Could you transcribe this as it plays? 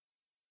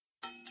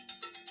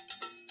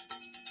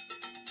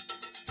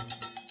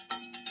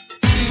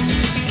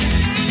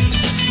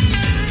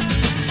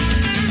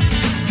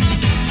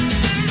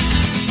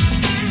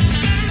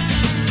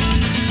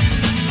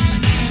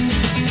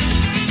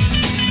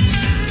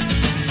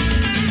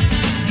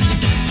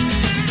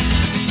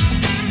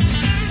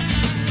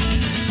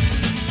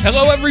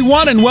Hello,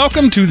 everyone, and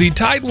welcome to the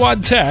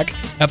Tightwad Tech,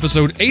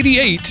 episode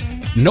 88,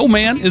 No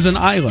Man is an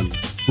Island,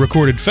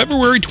 recorded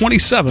February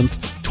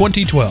 27th,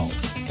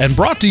 2012, and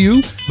brought to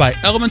you by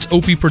Element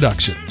OP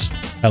Productions,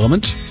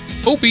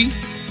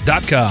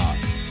 elementop.com.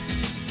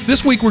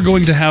 This week, we're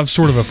going to have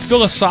sort of a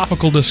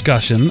philosophical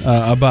discussion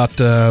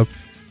about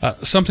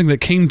something that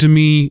came to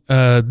me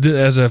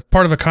as a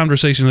part of a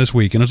conversation this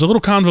week, and it's a little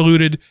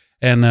convoluted,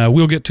 and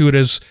we'll get to it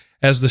as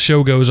the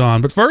show goes on.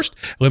 But first,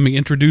 let me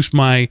introduce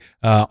my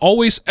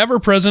always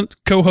ever-present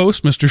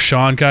co-host, Mr.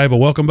 Sean Kaiba.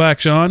 Welcome back,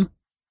 Sean.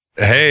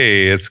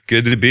 Hey, it's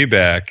good to be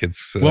back.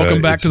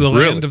 Welcome back to the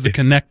land of the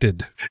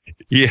connected.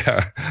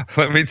 Yeah,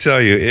 let me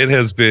tell you, it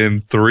has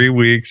been 3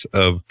 weeks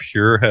of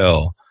pure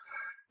hell.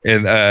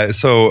 And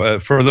so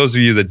for those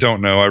of you that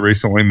don't know, I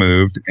recently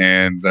moved,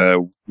 and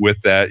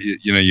with that,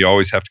 you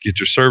always have to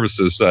get your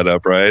services set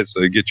up, right?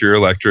 So you get your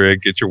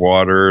electric, get your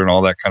water, and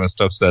all that kind of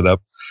stuff set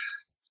up.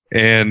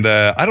 And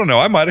I don't know,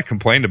 I might have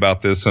complained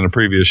about this in a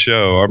previous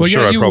show. I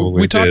probably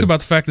we talked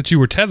about the fact that you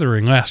were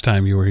tethering last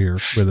time you were here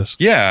with us.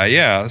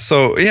 Yeah.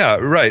 So, yeah,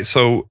 right.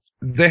 So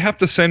they have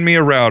to send me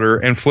a router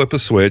and flip a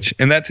switch,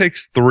 and that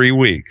takes 3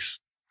 weeks.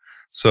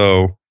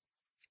 So,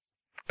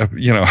 I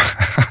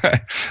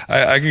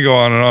can go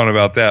on and on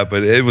about that,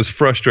 but it was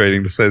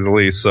frustrating to say the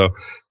least. So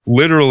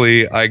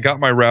literally, I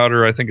got my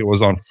router, I think it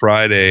was on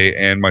Friday,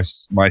 and my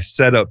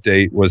setup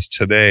date was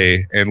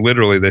today. And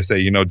literally, they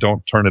say,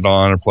 don't turn it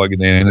on or plug it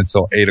in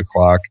until 8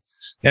 o'clock.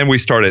 And we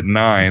start at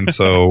 9.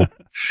 So,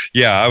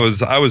 yeah,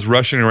 I was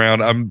rushing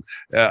around.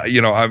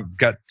 I've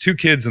got 2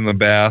 kids in the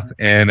bath,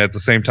 and at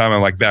the same time,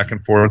 I'm like back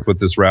and forth with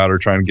this router,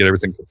 trying to get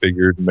everything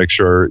configured and make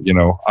sure,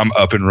 I'm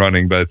up and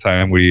running by the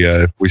time we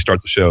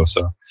start the show.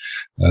 So,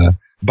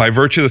 by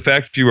virtue of the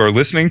fact you are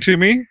listening to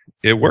me,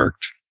 it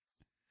worked.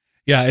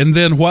 Yeah, and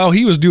then while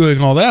he was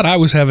doing all that, I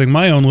was having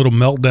my own little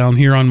meltdown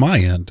here on my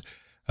end.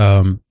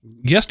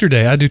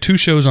 Yesterday, I do 2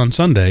 shows on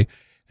Sunday,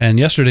 and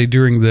yesterday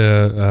during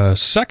the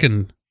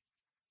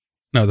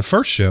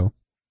first show,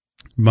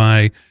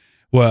 my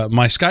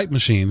Skype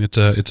machine, it's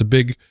a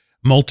big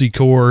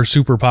multi-core,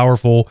 super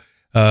powerful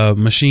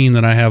machine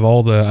that I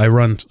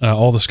run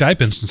all the Skype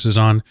instances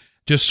on,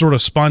 just sort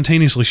of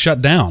spontaneously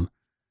shut down.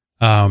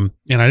 And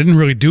I didn't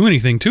really do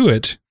anything to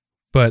it,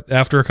 but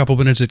after a couple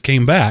minutes, it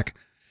came back.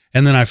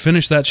 And then I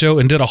finished that show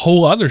and did a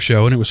whole other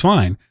show, and it was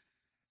fine.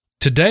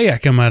 Today, I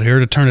come out here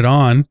to turn it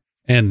on,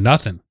 and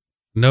nothing.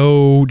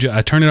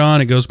 I turn it on,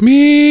 it goes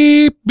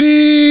beep,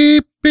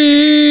 beep,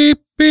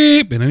 beep,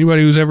 beep. And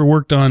anybody who's ever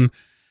worked on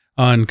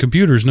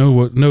computers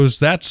knows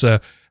that's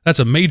a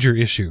major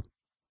issue.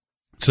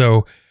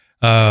 So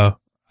I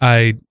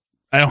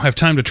don't have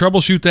time to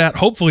troubleshoot that.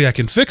 Hopefully, I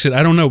can fix it.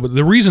 I don't know, but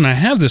the reason I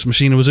have this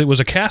machine was it was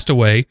a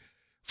castaway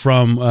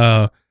from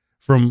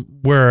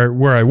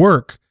where I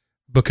work,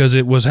 because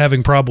it was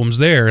having problems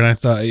there, and I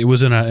thought it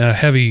was in a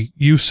heavy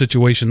use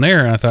situation there,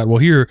 and I thought, well,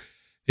 here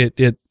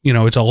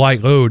it's a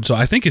light load, so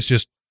I think it's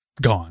just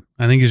gone.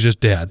 I think it's just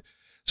dead.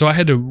 So I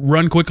had to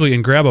run quickly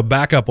and grab a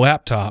backup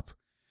laptop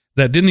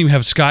that didn't even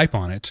have Skype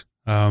on it,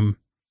 and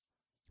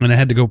I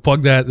had to go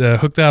plug that,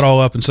 hook that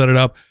all up and set it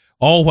up,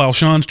 all while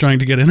Sean's trying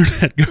to get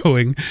internet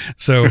going.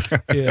 So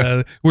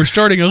we're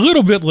starting a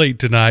little bit late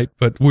tonight,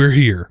 but we're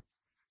here.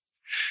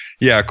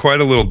 Yeah, quite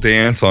a little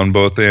dance on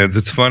both ends.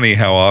 It's funny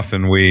how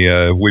often we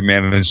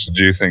manage to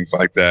do things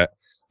like that.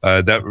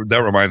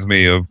 That reminds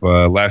me of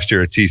last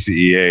year at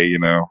TCEA,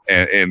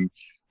 and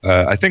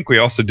I think we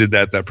also did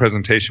that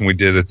presentation we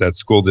did at that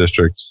school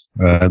district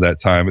that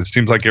time. It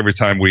seems like every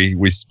time we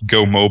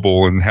go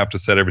mobile and have to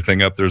set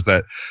everything up, there's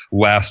that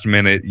last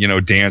minute,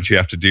 dance you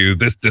have to do.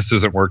 This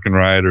isn't working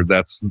right, or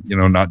that's,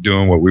 not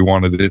doing what we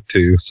wanted it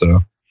to.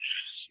 So.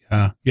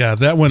 Yeah,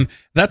 that one,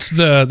 that's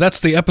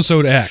the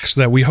episode X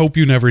that we hope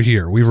you never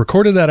hear. We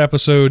recorded that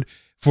episode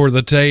for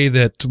the day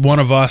that one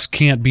of us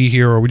can't be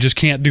here, or we just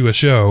can't do a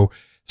show.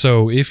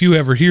 So if you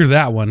ever hear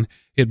that one,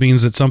 it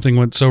means that something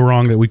went so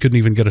wrong that we couldn't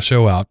even get a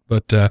show out.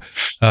 But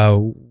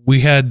we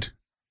packed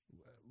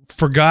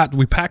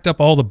up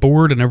all the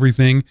board and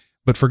everything,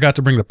 but forgot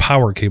to bring the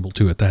power cable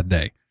to it that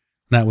day.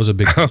 That was a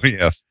big thing. Oh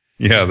yeah.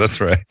 Yeah, that's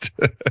right.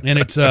 And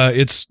it's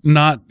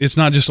not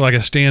just like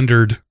a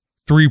standard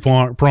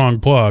 3-prong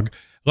plug.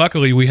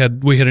 Luckily, we had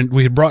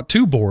brought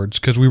 2 boards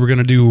because we were going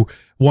to do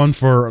one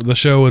for the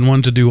show and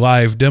one to do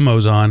live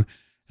demos on,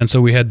 and so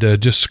we had to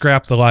just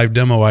scrap the live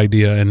demo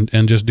idea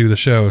and just do the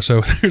show.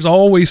 So there's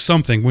always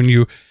something when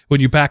you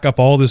pack up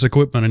all this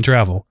equipment and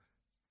travel.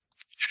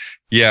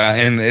 Yeah,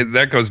 and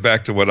that goes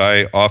back to what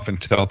I often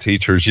tell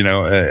teachers.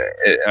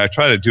 I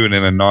try to do it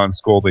in a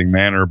non-scolding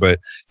manner, but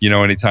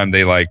anytime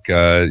they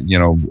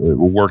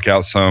work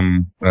out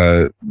some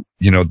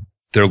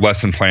their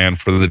lesson plan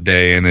for the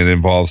day, and it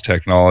involves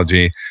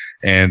technology,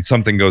 and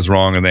something goes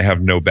wrong and they have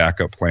no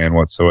backup plan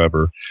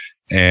whatsoever.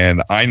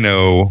 And I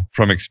know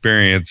from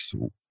experience,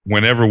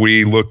 whenever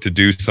we look to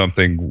do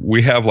something,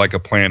 we have like a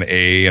plan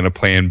A and a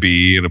plan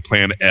B and a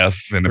plan F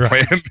and a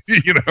plan,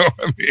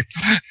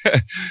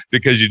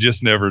 because you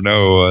just never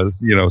know,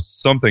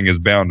 something is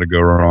bound to go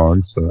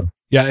wrong. So.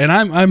 Yeah. And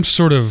I'm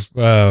sort of,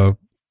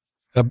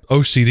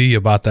 OCD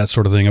about that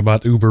sort of thing,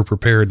 about Uber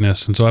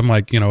preparedness. And so I'm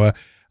like,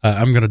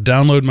 I'm going to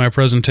download my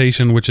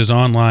presentation, which is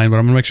online, but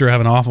I'm going to make sure I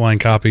have an offline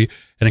copy.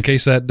 And in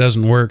case that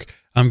doesn't work,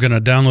 I'm going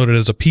to download it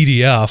as a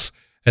PDF.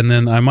 And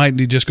then I might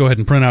just go ahead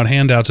and print out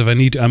handouts if I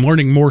need to. I'm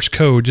learning Morse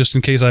code just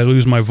in case I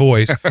lose my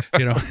voice.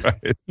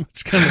 Right.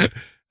 It's kind of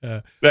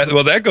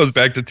that goes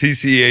back to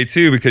TCEA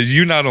too, because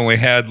you not only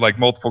had like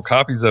multiple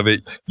copies of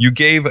it, you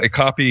gave a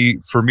copy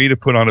for me to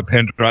put on a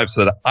pen drive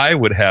so that I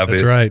would have it.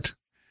 That's right.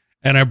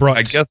 And I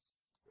brought two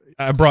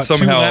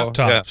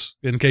laptops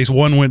in case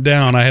one went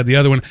down. I had the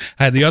other one.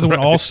 Right.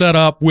 All set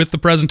up with the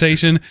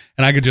presentation,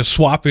 and I could just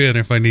swap in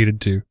if I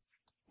needed to.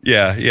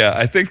 Yeah.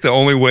 I think the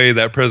only way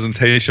that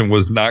presentation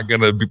was not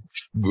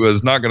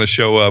gonna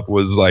show up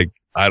was like,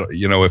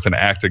 if an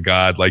act of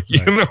God, like,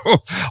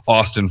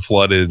 Austin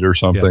flooded or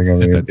something. Yeah. I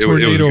mean, a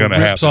tornado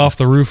rips off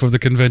the roof of the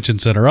convention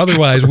center.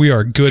 Otherwise, we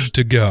are good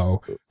to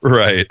go.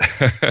 Right.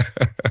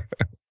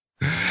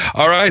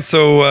 All right.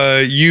 So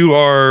you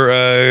are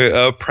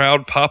a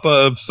proud papa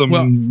of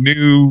some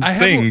new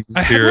things.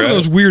 I had one of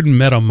those weird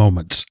meta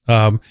moments.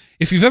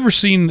 If you've ever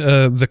seen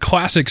the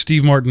classic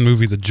Steve Martin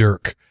movie, The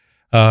Jerk,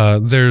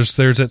 there's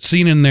that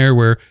scene in there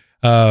where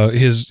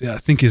his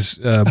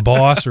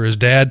boss or his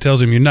dad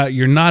tells him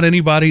you're not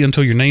anybody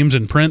until your name's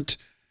in print,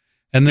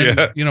 and then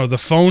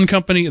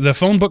the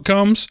phone book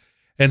comes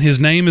and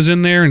his name is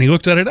in there and he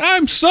looks at it,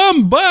 I'm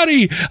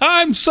somebody,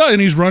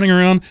 and he's running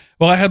around.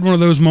 Well, I had one of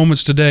those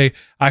moments today.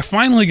 I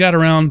finally got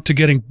around to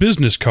getting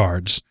business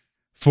cards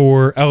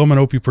for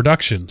Element Opie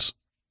Productions.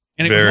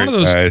 And it was one of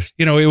those, nice.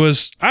 It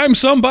was, I'm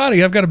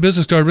somebody, I've got a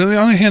business card. But on the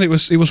other hand, it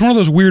was one of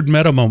those weird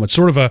meta moments,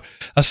 sort of a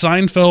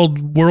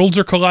Seinfeld worlds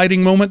are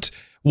colliding moment.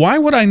 Why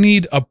would I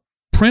need a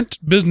print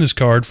business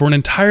card for an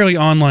entirely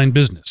online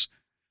business?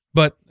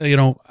 But,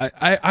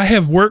 I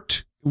have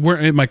worked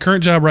in my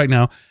current job right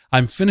now.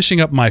 I'm finishing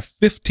up my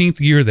 15th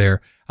year there.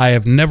 I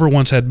have never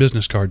once had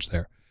business cards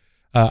there.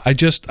 I'm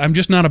just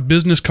not a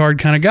business card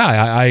kind of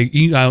guy.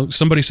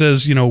 Somebody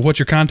says, what's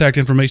your contact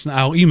information?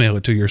 I'll email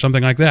it to you or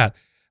something like that.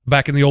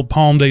 Back in the old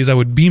Palm days, I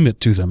would beam it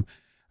to them.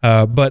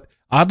 But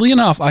oddly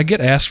enough, I get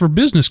asked for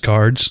business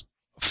cards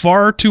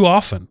far too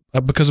often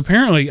because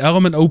apparently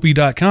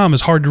elementop.com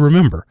is hard to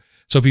remember.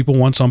 So people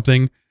want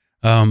something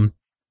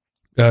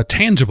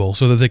tangible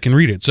so that they can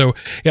read it. So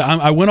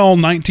I went all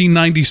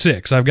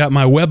 1996. I've got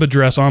my web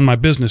address on my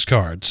business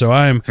card. So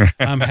I'm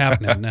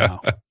happening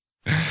now.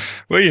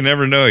 Well, you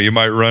never know. You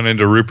might run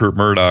into Rupert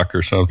Murdoch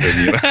or something.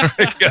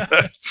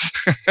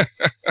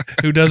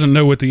 Who doesn't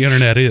know what the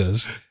internet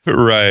is?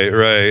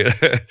 Right.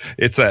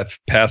 It's that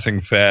passing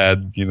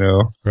fad,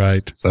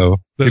 Right. So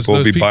people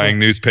will be buying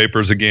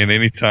newspapers again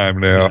anytime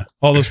now. Yeah.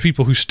 All those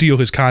people who steal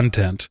his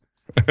content.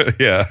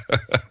 Yeah.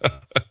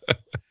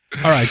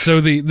 All right. So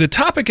the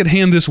topic at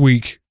hand this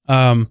week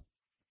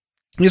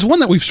is one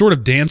that we've sort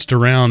of danced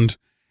around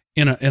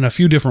in a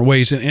few different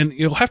ways, and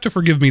you'll have to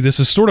forgive me. This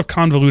is sort of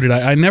convoluted.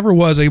 I never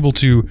was able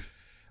to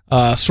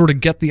sort of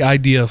get the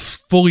idea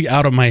fully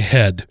out of my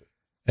head,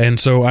 and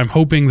so I'm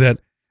hoping that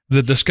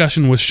the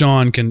discussion with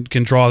Sean can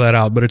draw that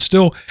out. But it's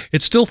still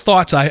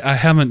thoughts I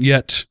haven't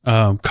yet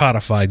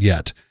codified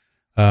yet,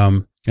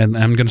 and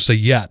I'm going to say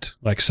yet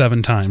like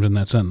 7 times in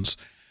that sentence.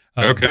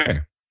 Okay.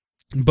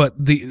 But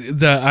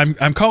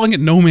I'm calling it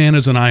No Man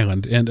is an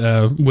Island, and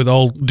with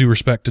all due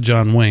respect to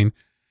John Wayne,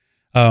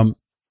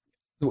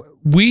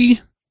 we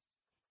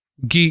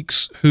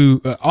geeks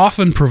who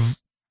often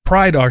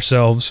pride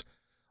ourselves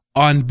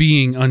on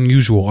being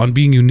unusual, on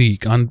being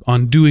unique,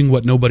 on doing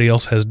what nobody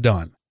else has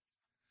done.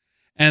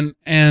 And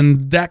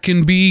that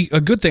can be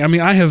a good thing. I mean,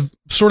 I have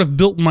sort of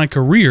built my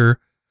career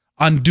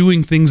on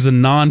doing things the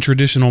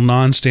non-traditional,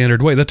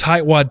 non-standard way, the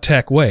Tightwad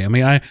Tech way. I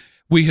mean,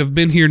 we have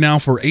been here now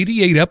for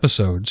 88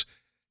 episodes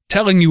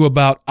telling you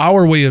about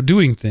our way of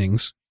doing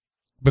things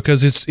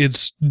because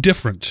it's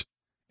different,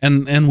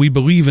 and we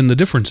believe in the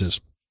differences.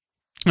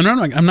 And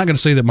I'm not going to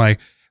say that my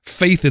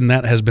faith in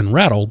that has been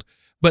rattled,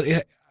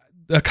 but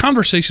a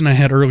conversation I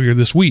had earlier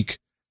this week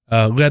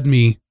led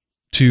me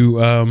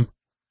to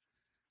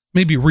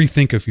maybe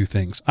rethink a few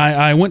things.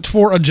 I went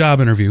for a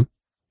job interview.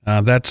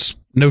 That's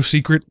no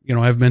secret.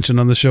 I've mentioned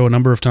on the show a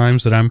number of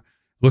times that I'm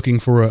looking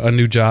for a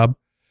new job.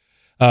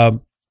 And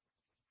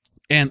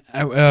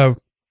I'm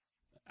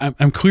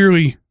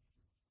clearly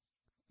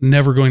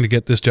never going to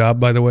get this job,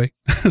 by the way.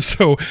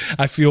 So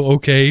I feel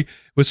okay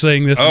with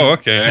saying this. Oh,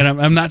 okay.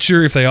 And I'm not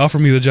sure if they offer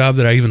me the job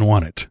that I even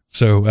want it.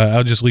 So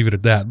I'll just leave it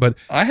at that. But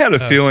I had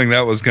a feeling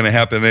that was going to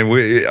happen.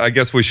 And I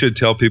guess we should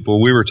tell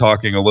people we were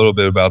talking a little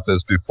bit about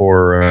this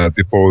before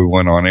we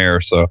went on air.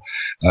 So,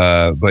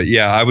 but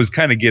yeah, I was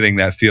kind of getting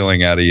that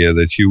feeling out of you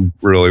that you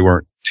really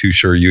weren't too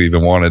sure you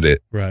even wanted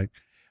it. Right.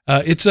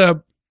 It's at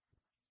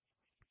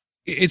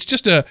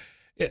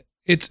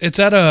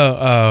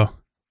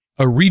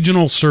a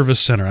regional service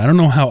center. I don't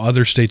know how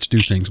other states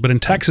do things, but in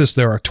Texas,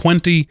 there are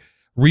 20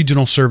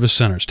 regional service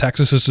centers.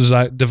 Texas is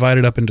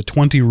divided up into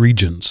 20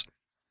 regions.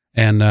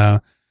 And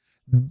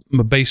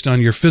based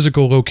on your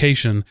physical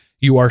location,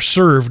 you are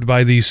served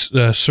by these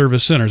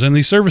service centers. And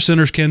these service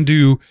centers can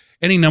do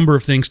any number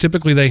of things.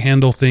 Typically, they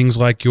handle things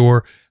like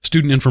your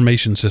student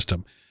information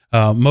system.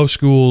 Most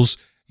schools,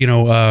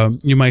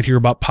 you might hear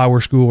about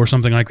Power School or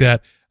something like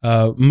that.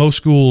 Most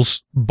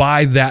schools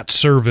buy that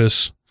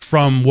service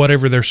from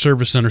whatever their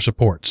service center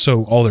supports.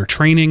 So all their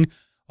training,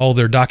 all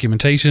their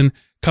documentation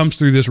comes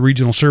through this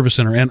regional service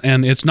center.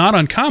 And it's not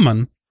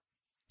uncommon,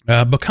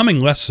 becoming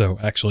less so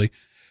actually,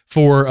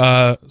 for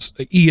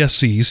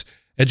ESCs,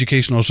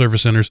 educational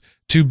service centers,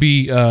 to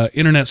be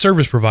internet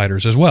service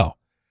providers as well.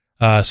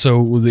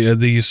 So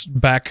these,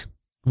 back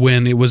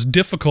when it was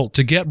difficult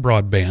to get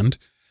broadband,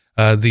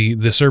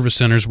 the service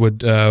centers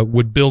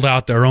would build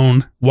out their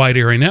own wide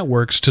area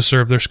networks to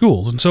serve their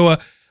schools. And so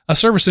a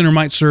service center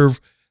might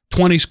serve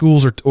 20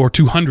 schools or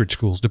 200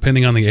 schools,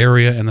 depending on the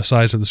area and the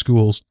size of the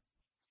schools.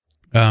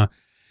 And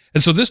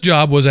so this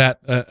job was at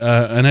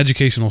an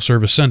educational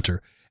service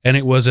center, and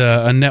it was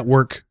a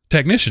network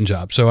technician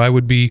job. So I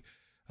would be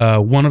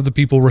one of the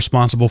people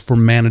responsible for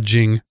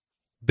managing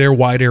their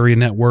wide area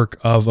network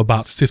of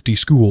about 50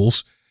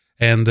 schools,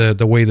 and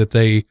the way that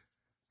they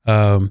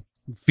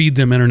feed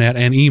them internet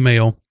and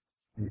email.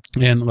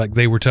 And like,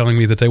 they were telling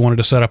me that they wanted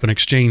to set up an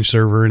Exchange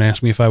server and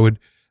asked me if I would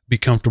be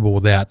comfortable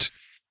with that,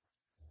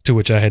 to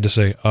which I had to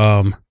say,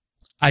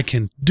 I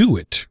can do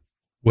it.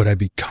 Would I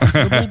be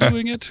comfortable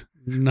doing it?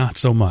 Not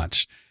so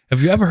much.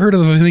 Have you ever heard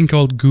of a thing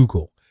called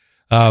Google?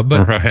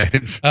 Right.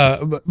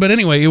 But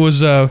anyway, it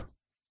was, I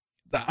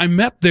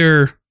met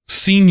their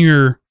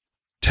senior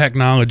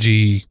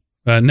technology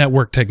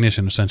network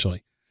technician,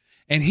 essentially.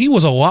 And he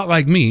was a lot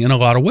like me in a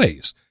lot of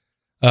ways.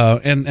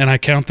 And I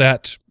count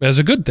that as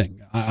a good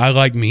thing. I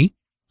like me,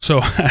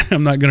 so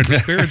I'm not going to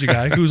disparage a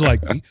guy who's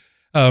like me.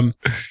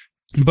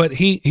 But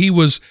he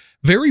was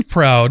very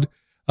proud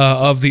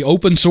of the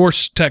open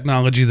source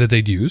technology that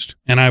they'd used,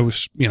 and I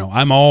was,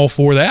 I'm all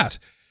for that.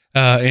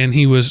 And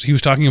he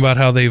was talking about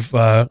how they've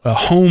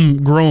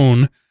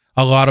homegrown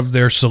a lot of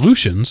their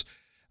solutions,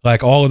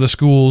 like all of the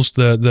schools,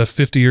 the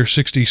 50 or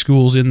 60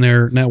 schools in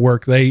their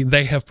network,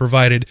 they have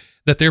provided,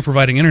 that they're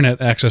providing internet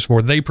access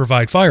for. They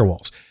provide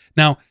firewalls.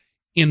 Now,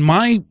 in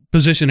my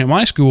position at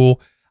my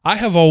school, I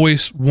have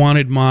always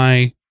wanted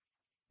my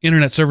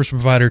internet service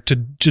provider to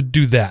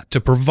do that, to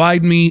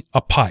provide me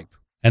a pipe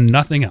and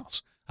nothing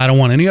else. I don't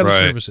want any other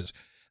services.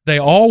 They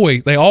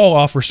all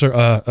offer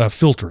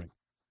filtering.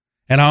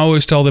 And I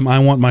always tell them I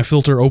want my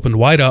filter opened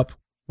wide up.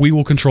 We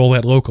will control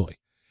that locally.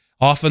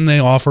 Often they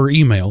offer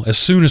email. As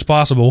soon as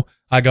possible,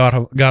 I got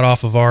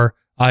off of our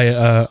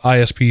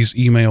ISP's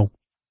email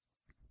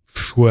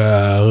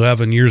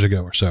 11 years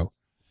ago or so.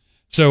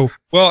 So,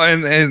 well,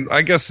 and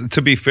I guess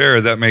to be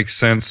fair, that makes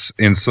sense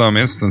in some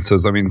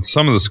instances. I mean,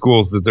 some of the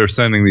schools that they're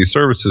sending these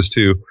services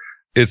to,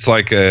 it's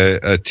like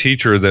a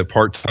teacher that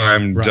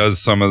part-time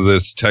does some of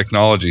this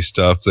technology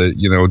stuff that,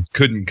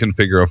 couldn't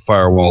configure a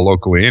firewall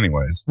locally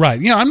anyways. Right.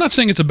 Yeah, I'm not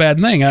saying it's a bad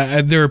thing.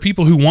 There are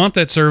people who want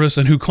that service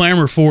and who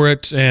clamor for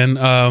it. And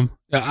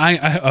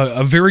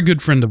a very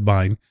good friend of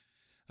mine,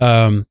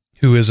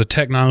 who is a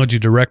technology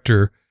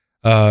director,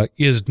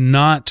 is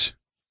not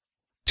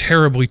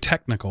terribly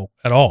technical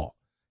at all.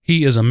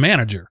 He is a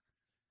manager.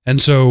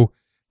 And so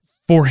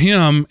for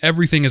him,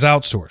 everything is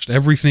outsourced.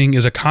 Everything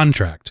is a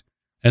contract.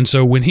 And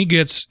so when he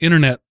gets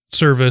internet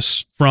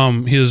service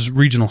from his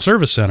regional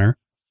service center,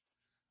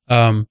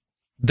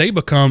 they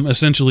become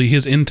essentially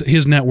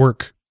his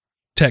network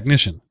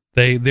technician.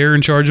 They're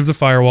in charge of the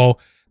firewall.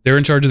 They're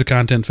in charge of the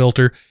content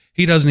filter.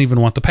 He doesn't even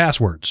want the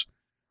passwords.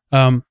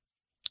 And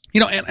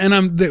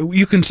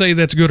you can say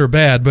that's good or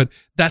bad, but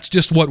that's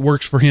just what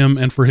works for him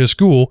and for his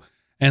school.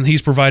 And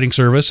he's providing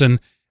service, and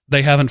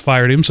they haven't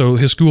fired him, so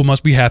his school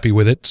must be happy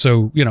with it.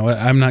 So,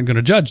 I'm not going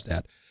to judge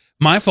that.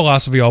 My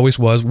philosophy always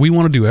was, we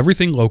want to do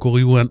everything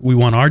locally. We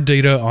want our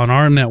data on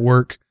our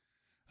network.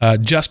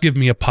 Just give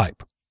me a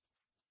pipe.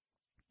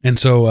 And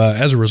so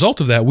as a result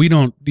of that, we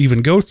don't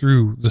even go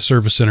through the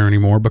service center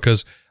anymore,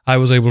 because I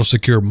was able to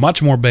secure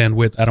much more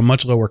bandwidth at a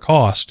much lower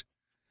cost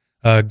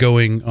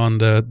going on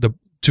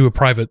to a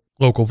private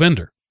local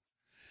vendor.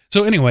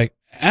 So anyway,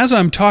 as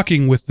I'm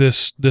talking with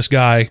this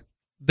guy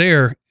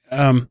there,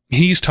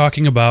 he's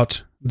talking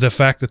about the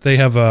fact that they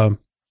have a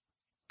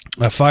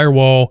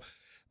firewall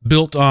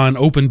built on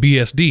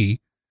OpenBSD,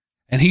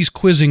 and he's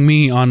quizzing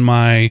me on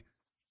my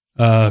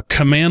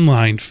command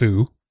line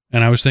foo.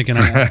 And I was thinking,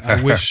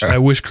 I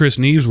wish Chris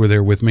Neves were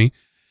there with me.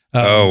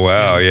 Oh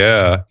wow,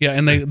 yeah. Yeah,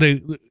 and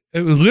they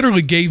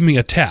literally gave me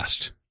a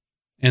test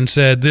and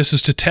said, this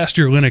is to test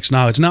your Linux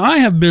knowledge. Now, I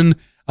have been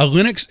a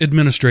Linux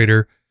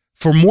administrator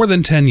for more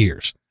than 10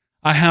 years.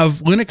 I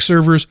have Linux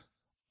servers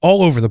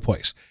all over the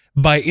place.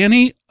 By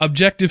any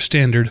objective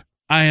standard,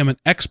 I am an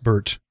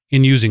expert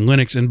in using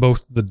Linux in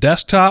both the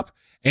desktop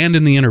and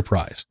in the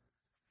enterprise.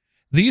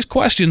 These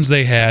questions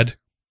they had,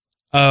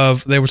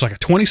 there was like a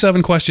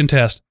 27 question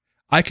test.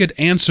 I could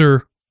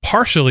answer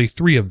partially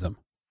 3 of them,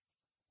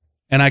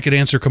 and I could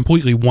answer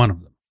completely 1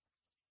 of them.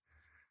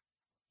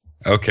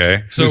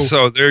 Okay.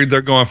 So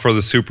they're going for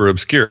the super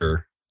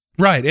obscure.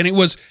 Right. And it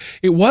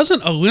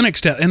wasn't a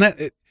Linux test.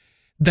 And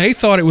they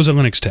thought it was a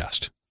Linux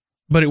test,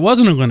 but it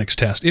wasn't a Linux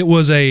test. It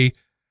was a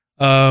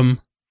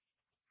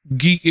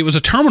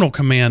terminal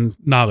command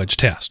knowledge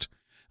test.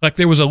 Like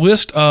there was a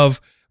list of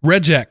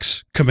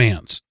regex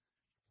commands.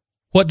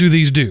 What do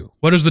these do?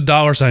 What does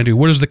the $sign do?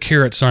 What does the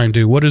caret sign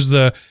do? What does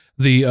the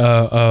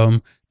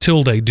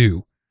tilde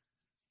do?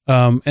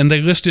 And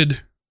they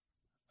listed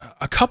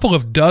a couple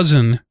of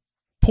dozen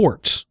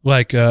ports,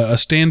 like a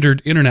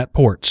standard internet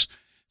ports,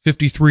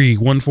 53,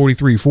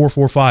 143,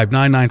 445,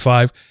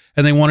 995,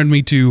 and they wanted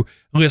me to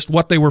list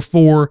what they were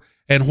for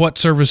and what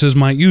services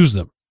might use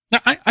them. Now,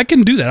 I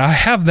can do that. I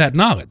have that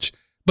knowledge,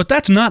 but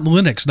that's not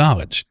Linux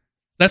knowledge.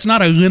 That's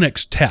not a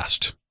Linux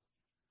test.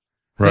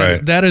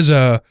 Right. That is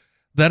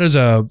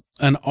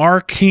an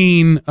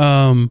arcane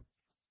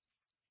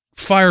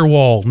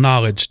firewall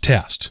knowledge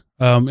test.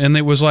 And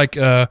it was like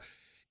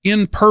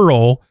in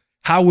Perl,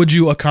 how would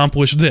you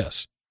accomplish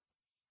this?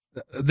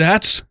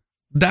 That's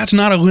not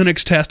a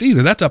Linux test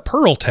either. That's a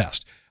Perl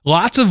test.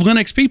 Lots of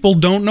Linux people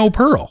don't know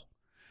Perl.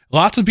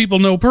 Lots of people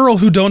know Perl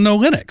who don't know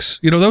Linux.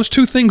 Those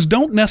two things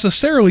don't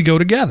necessarily go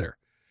together.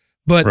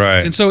 But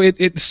right. And so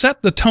it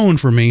set the tone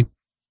for me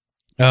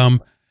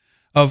of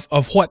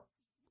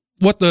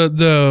what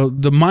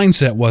the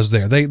mindset was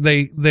there.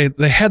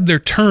 They had their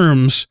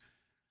terms.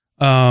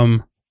 I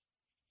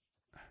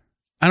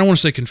don't want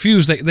to say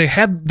confused. They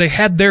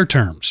had their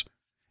terms,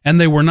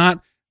 and they were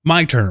not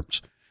my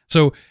terms.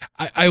 So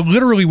I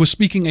literally was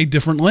speaking a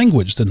different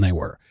language than they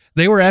were.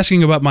 They were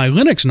asking about my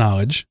Linux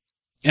knowledge,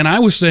 and I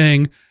was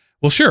saying,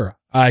 well, sure,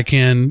 I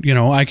can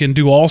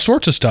do all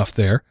sorts of stuff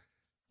there,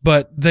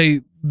 but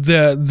they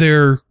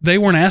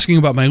weren't asking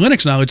about my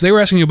Linux knowledge. They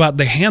were asking about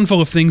the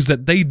handful of things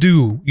that they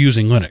do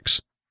using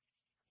Linux.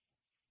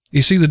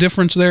 You see the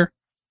difference there?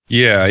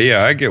 Yeah,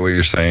 I get what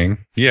you're saying.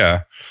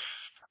 Yeah.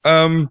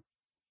 And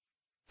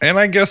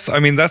I guess,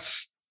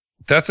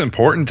 that's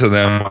important to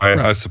them,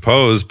 I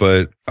suppose,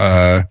 but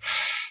I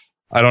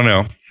don't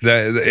know.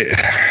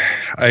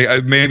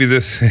 Maybe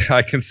this,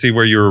 I can see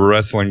where you're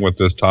wrestling with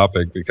this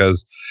topic,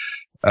 because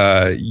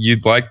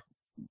you'd like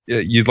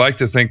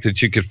to think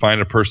that you could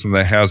find a person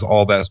that has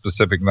all that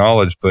specific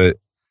knowledge, but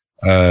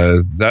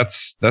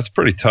that's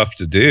pretty tough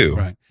to do.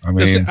 Right.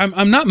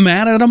 I'm not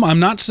mad at them. I'm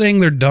not saying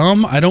they're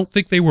dumb. I don't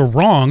think they were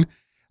wrong.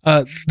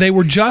 They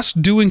were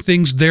just doing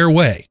things their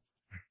way.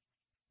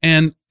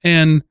 And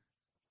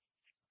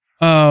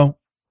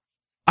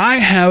I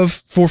have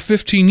for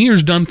 15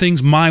 years done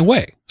things my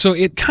way. So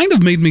it kind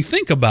of made me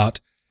think about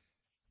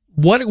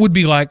what it would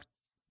be like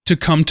to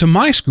come to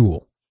my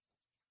school.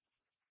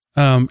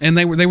 And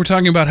they were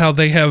talking about how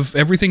they have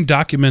everything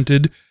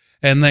documented,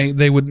 and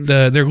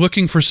they're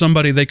looking for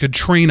somebody they could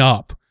train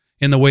up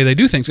in the way they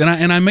do things. And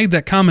I made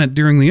that comment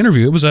during the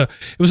interview. It was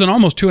an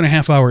almost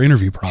 2.5 hour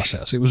interview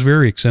process. It was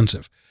very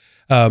extensive.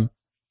 And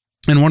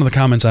one of the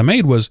comments I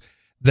made was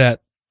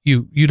that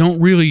you don't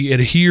really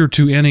adhere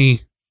to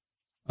any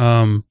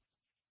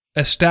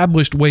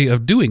established way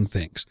of doing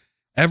things.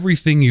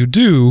 Everything you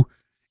do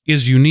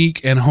is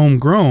unique and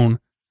homegrown.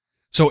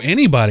 So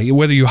anybody,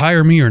 whether you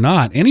hire me or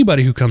not,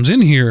 anybody who comes in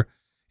here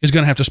is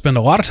going to have to spend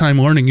a lot of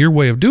time learning your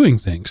way of doing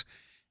things.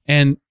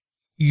 And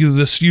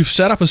you've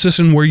set up a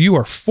system where you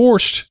are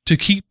forced to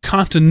keep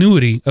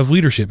continuity of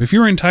leadership. If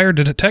your entire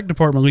tech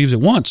department leaves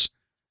at once,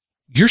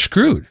 you're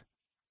screwed.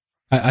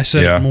 I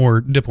said it more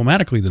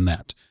diplomatically than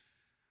that.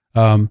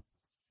 And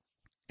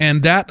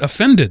that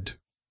offended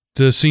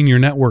the senior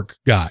network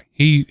guy.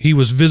 He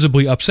was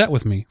visibly upset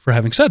with me for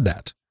having said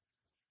that.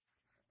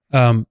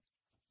 And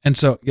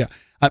so, yeah.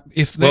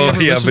 If they ever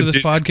listen to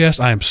this podcast,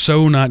 I am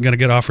so not going to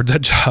get offered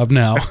that job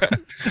now.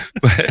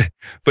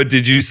 but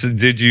did you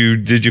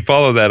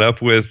follow that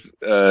up with,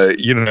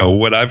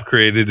 what I've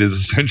created is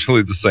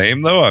essentially the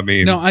same, though?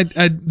 No,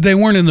 they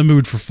weren't in the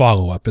mood for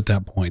follow up at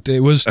that point. It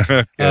was,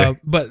 okay.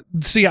 But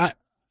see, I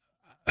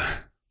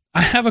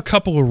have a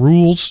couple of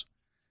rules,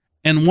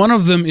 and one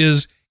of them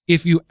is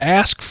if you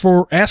ask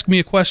me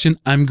a question,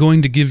 I'm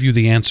going to give you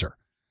the answer.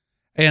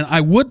 And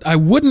I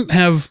wouldn't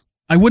have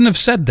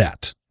said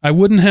that. I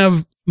wouldn't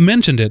have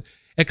mentioned it,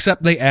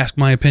 except they asked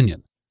my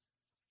opinion.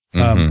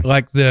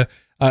 Like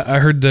I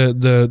heard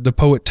the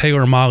poet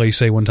Taylor Mali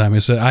say one time, he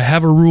said, I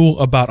have a rule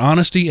about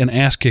honesty and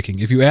ass kicking.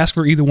 If you ask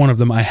for either one of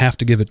them, I have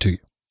to give it to you.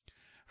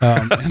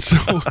 And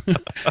so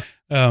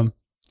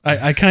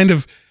I kind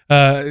of,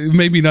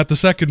 maybe not the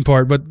second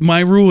part, but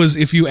my rule is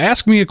if you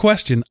ask me a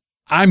question,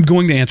 I'm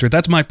going to answer it.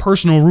 That's my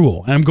personal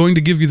rule. And I'm going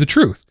to give you the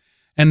truth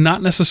and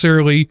not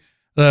necessarily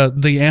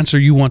the answer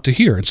you want to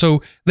hear. And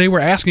so they were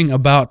asking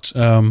about,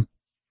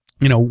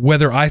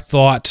 whether I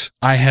thought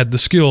I had the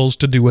skills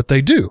to do what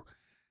they do.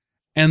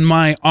 And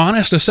my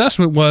honest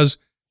assessment was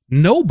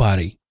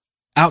nobody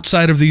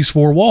outside of these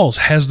four walls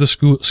has the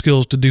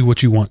skills to do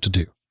what you want to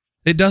do.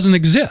 It doesn't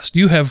exist.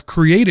 You have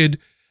created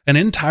an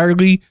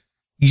entirely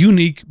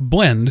unique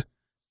blend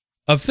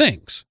of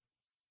things.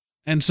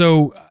 And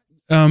so,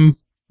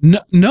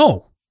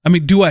 no.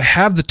 Do I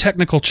have the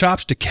technical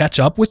chops to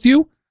catch up with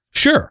you?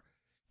 Sure.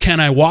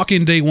 Can I walk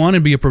in day one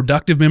and be a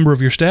productive member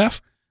of your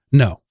staff?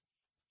 No.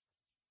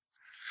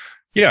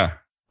 Yeah.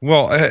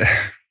 Well,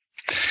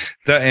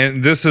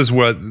 and this is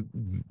what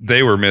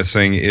they were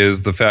missing,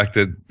 is the fact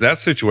that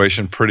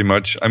situation pretty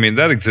much, I mean,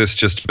 that exists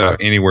just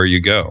about anywhere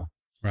you go.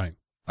 Right.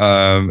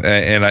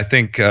 And I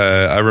think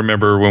I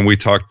remember when we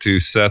talked to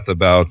Seth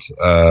about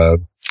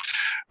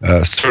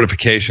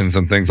certifications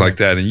and things like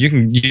that, and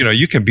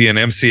you can be an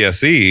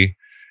MCSE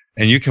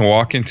and you can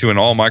walk into an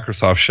all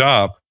Microsoft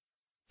shop,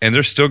 and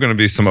there's still going to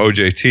be some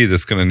OJT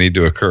that's going to need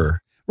to occur.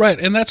 Right,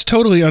 and that's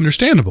totally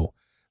understandable.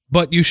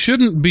 But you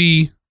shouldn't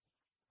be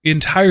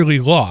entirely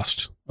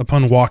lost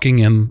upon walking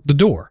in the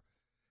door.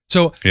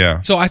 So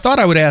I thought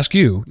I would ask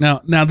you.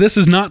 Now this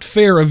is not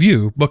fair of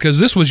you, because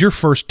this was your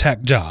first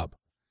tech job.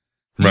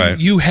 Right.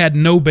 You had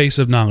no base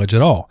of knowledge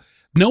at all.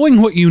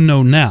 Knowing what you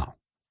know now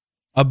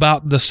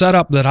about the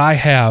setup that I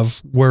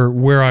have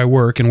where I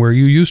work and where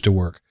you used to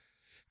work,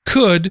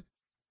 could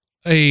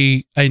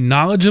a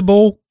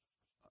knowledgeable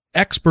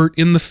expert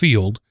in the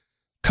field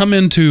come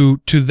into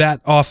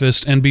that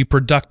office and be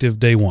productive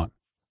day one?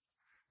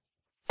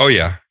 Oh,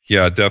 yeah.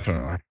 Yeah,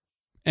 definitely.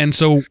 And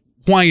so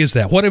why is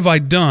that? What have I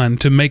done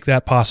to make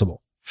that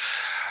possible?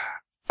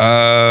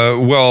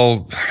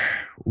 Well,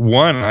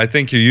 one, I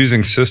think you're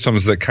using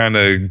systems that kind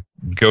of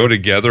go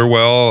together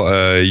well.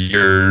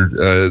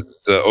 The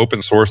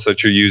open source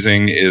that you're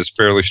using is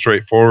fairly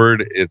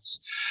straightforward. It's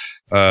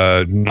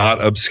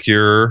not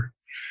obscure.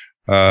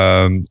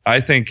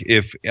 I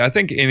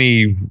think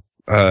any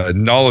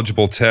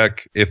knowledgeable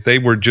tech, if they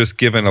were just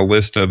given a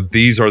list of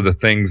these are the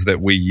things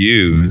that we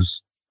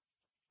use,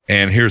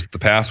 and here's the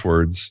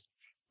passwords,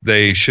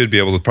 they should be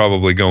able to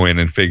probably go in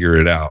and figure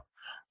it out.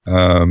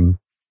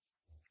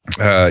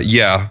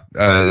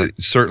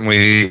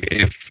 Certainly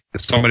if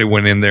somebody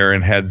went in there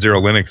and had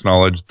zero Linux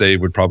knowledge, they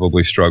would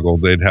probably struggle.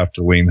 They'd have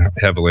to lean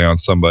heavily on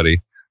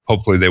somebody.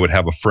 Hopefully they would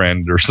have a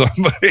friend or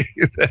somebody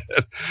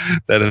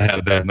that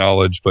had that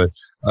knowledge. But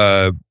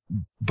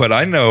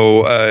I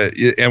know,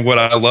 and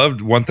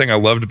one thing I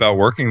loved about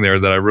working there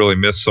that I really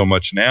miss so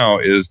much now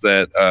is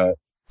that,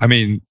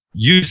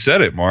 you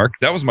said it, Mark,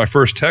 that was my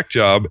first tech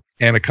job.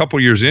 And a couple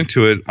years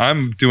into it,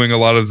 I'm doing a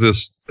lot of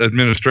this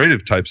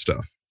administrative type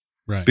stuff.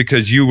 Right.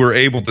 Because you were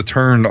able to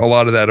turn a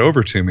lot of that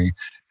over to me.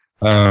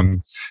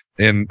 And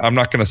I'm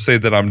not going to say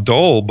that I'm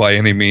dull by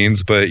any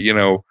means, but,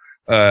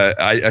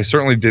 I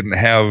certainly didn't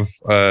have,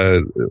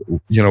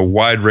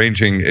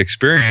 wide-ranging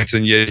experience,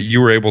 and yet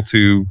you were able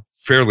to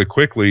fairly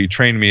quickly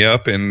train me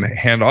up and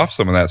hand off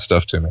some of that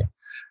stuff to me.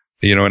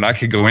 And I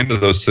could go into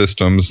those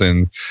systems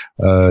and,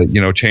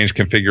 change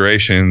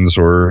configurations,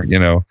 or,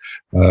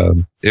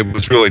 it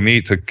was really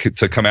neat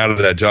to come out of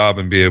that job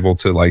and be able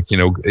to,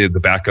 the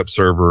backup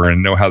server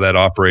and know how that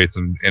operates,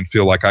 and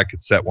feel like I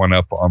could set one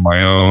up on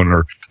my own,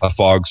 or a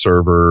fog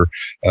server,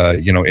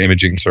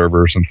 imaging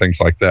servers and things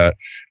like that.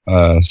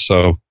 I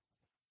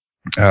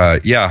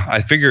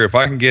figure if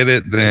I can get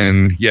it,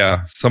 then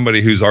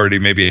somebody who's already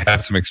maybe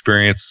has some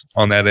experience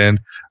on that end,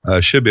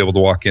 should be able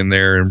to walk in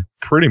there and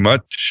pretty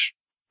much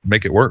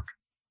make it work.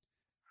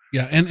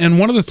 Yeah. And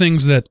one of the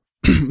things that,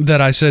 that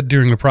I said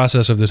during the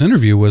process of this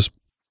interview was,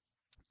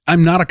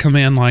 I'm not a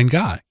command line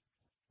guy.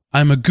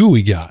 I'm a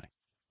GUI guy,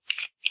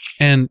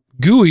 and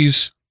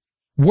GUIs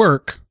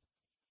work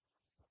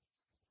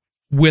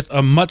with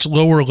a much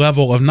lower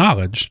level of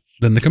knowledge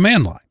than the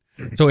command line.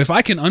 So if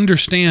I can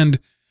understand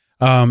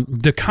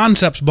the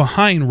concepts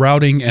behind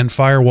routing and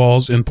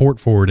firewalls and port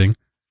forwarding,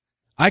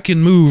 I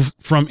can move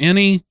from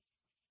any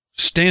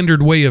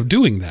standard way of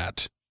doing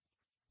that,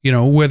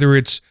 whether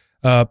it's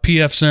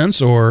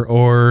pfSense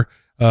or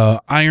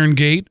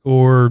IronGate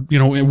or,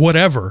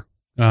 whatever,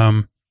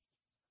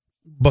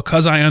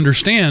 because I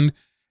understand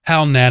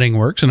how NATing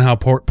works and how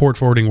port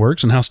forwarding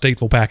works and how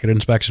stateful packet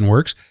inspection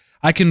works,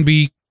 I can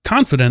be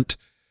confident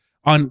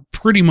on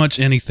pretty much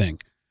anything.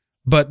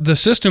 But the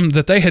system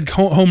that they had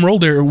home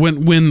rolled there,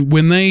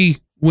 when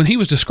he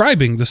was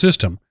describing the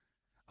system,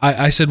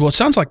 I said, well, it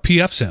sounds like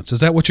pfSense. Is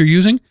that what you're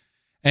using?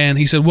 And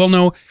he said, well,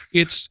 no,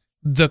 it's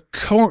the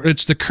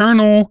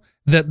kernel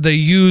that they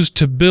used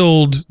to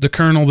build the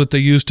kernel that they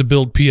used to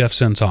build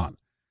pfSense on.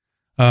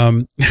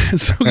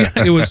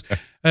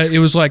 It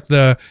was like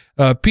the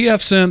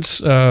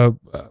pfSense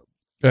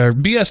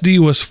BSD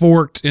was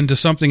forked into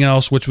something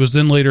else, which was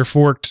then later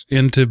forked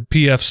into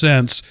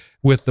pfSense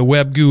with the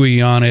web GUI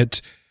on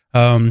it.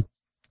 And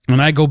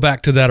I go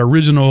back to that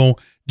original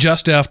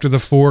just after the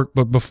fork,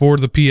 but before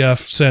the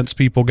pfSense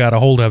people got a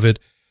hold of it.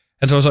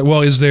 And so I was like,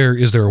 well, is there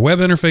a web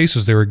interface?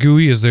 Is there a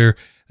GUI? Is there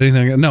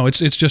anything? No, it's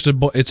just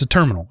it's a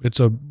terminal. It's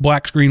a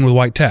black screen with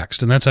white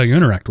text, and that's how you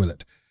interact with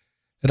it.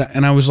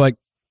 And I was like,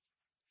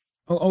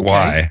 oh,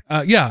 okay.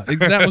 Why?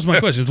 That was my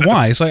question. It's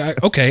why? It's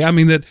like, okay, I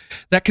mean,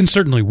 that can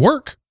certainly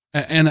work,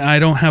 and I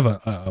don't have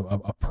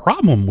a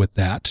problem with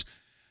that.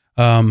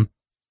 But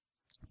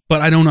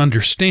I don't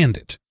understand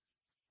it.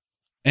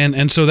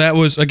 And so that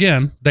was,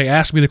 again, they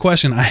asked me the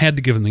question, I had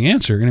to give them the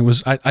answer, and it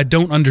was, I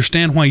don't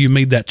understand why you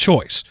made that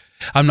choice.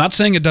 I'm not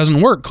saying it doesn't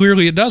work.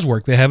 Clearly it does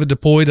work. They have it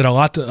deployed at a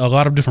lot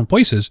of different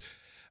places.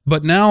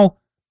 But now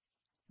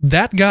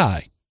that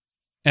guy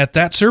at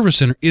that service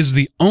center is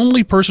the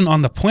only person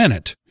on the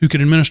planet who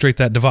can administrate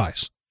that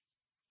device.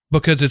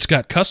 because it's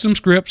got custom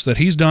scripts that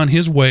he's done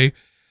his way.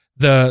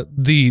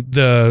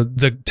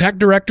 The tech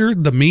director,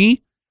 the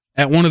me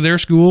at one of their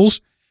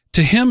schools,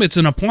 to him, it's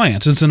an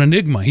appliance. It's an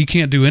enigma. He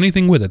can't do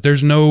anything with it.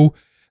 There's no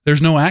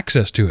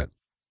access to it.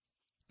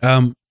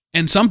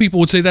 And some people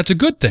would say that's a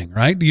good thing,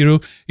 right? You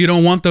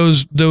don't want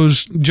those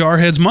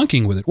jarheads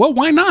monkeying with it. Well,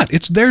 why not?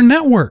 It's their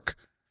network.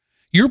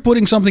 You're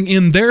putting something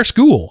in their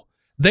school.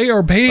 They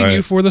are paying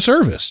you for the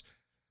service.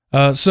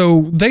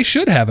 So they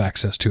should have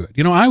access to it.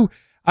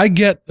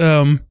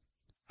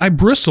 I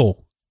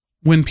bristle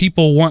when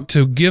people want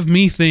to give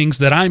me things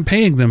that I'm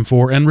paying them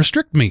for and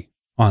restrict me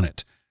on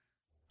it.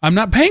 I'm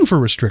not paying for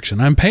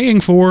restriction. I'm paying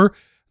for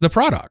the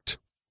product.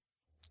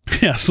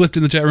 Yeah, Slipped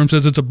in the chat room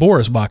says it's a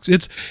Boris box.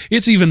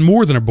 It's even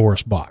more than a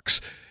Boris box.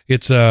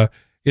 It's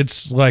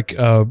like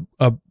a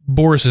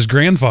Boris's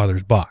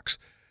grandfather's box.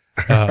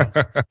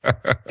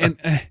 And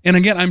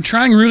again, I'm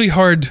trying really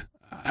hard.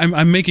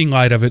 I'm making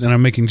light of it and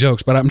I'm making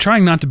jokes, but I'm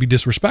trying not to be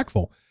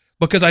disrespectful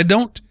because I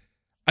don't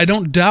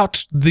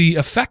doubt the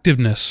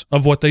effectiveness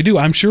of what they do.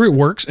 I'm sure it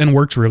works and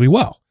works really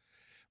well,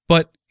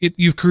 but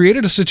you've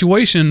created a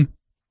situation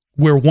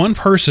where one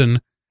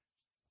person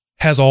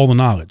has all the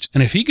knowledge.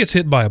 And if he gets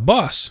hit by a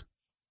bus,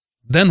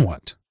 then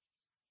what?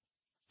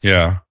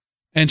 Yeah.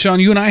 And Sean,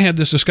 you and I had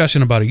this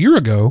discussion about a year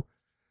ago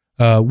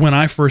when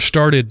I first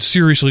started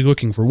seriously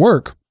looking for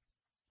work.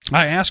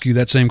 I asked you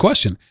that same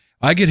question.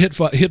 I get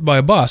hit by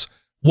a bus.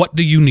 What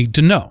do you need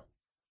to know?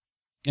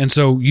 And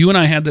so you and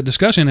I had that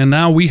discussion, and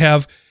now we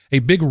have a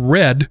big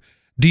red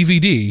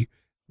DVD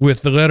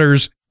with the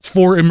letters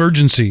 "for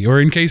emergency" or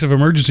 "in case of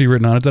emergency"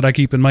 written on it that I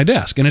keep in my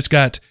desk. And it's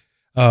got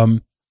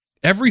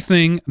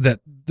everything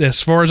that,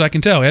 as far as I can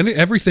tell,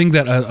 everything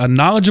that a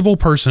knowledgeable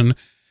person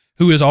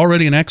who is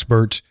already an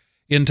expert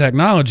in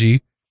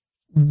technology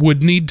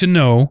would need to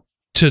know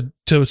to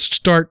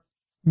start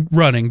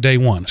running day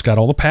one. It's got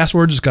all the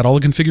passwords. It's got all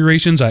the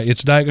configurations. I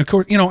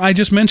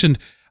just mentioned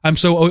I'm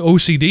so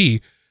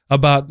OCD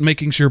about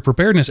making sure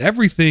preparedness.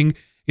 Everything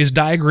is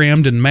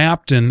diagrammed and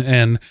mapped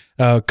and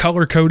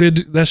color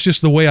coded. That's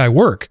just the way I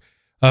work.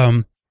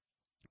 And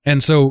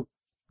so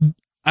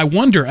I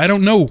wonder, I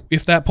don't know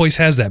if that place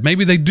has that.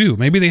 Maybe they do.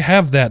 Maybe they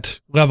have that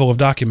level of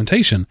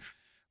documentation.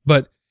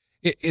 But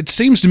it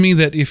seems to me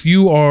that if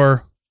you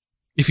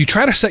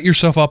try to set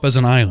yourself up as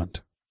an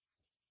island,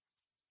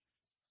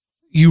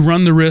 you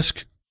run the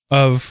risk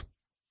of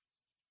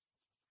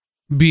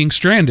being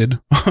stranded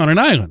on an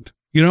island.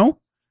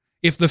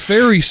 If the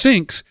ferry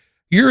sinks,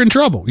 you're in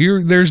trouble.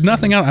 There's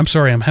nothing out. I'm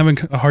sorry, I'm having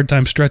a hard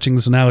time stretching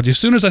this analogy. As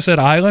soon as I said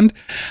island,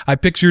 I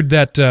pictured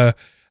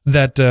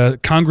that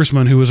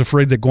congressman who was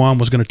afraid that Guam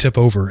was going to tip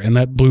over, and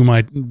that blew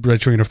my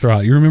train of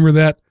thought. You remember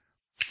that?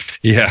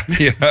 Yeah.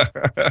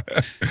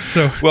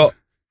 So, well,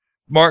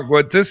 Mark,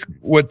 what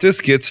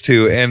this gets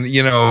to, and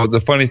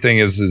the funny thing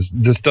is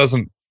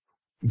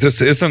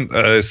this isn't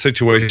a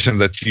situation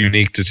that's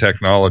unique to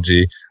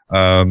technology.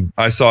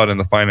 I saw it in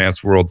the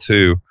finance world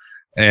too.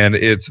 And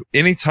it's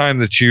anytime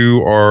that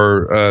you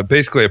are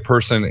basically a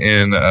person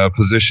in a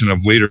position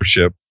of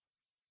leadership,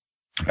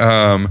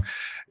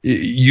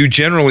 you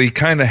generally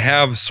kind of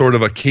have sort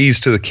of a keys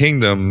to the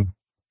kingdom,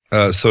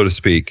 so to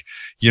speak.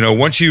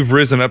 Once you've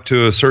risen up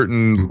to a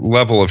certain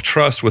level of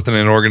trust within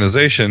an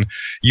organization,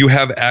 you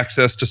have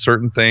access to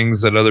certain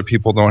things that other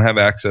people don't have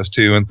access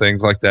to and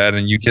things like that.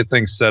 And you get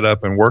things set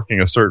up and working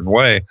a certain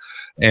way.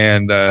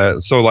 And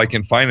so like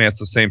in finance,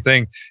 the same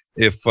thing.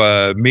 If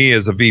me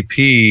as a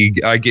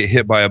VP, I get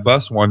hit by a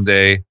bus one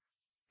day,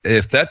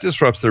 if that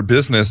disrupts their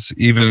business,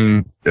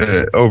 even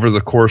over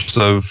the course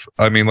of,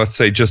 let's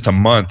say just a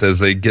month, as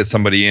they get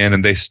somebody in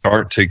and they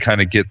start to kind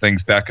of get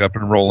things back up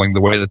and rolling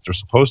the way that they're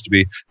supposed to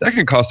be, that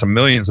can cost them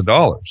millions of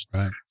dollars.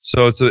 Right.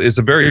 So it's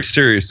a very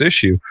serious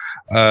issue.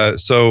 I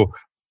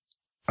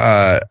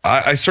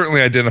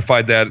certainly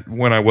identified that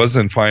when I was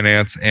in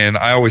finance, and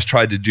I always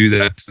tried to do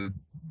that to,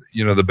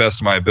 the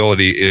best of my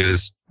ability,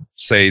 is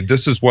say,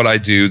 this is what I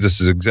do.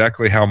 This is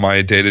exactly how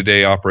my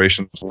day-to-day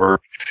operations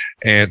work.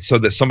 And so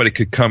that somebody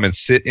could come and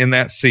sit in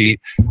that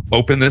seat,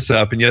 open this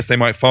up. And yes, they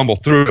might fumble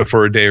through it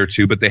for a day or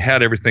two, but they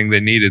had everything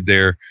they needed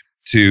there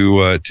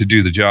to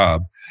do the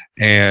job.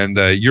 And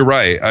you're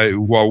right.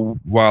 While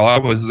I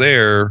was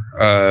there,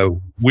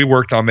 we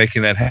worked on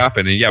making that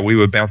happen. And yeah, we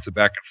would bounce it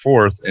back and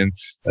forth. And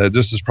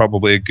this is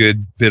probably a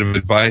good bit of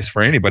advice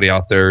for anybody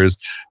out there is,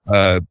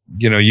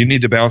 you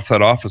need to bounce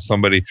that off of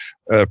somebody,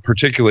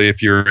 particularly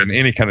if you're in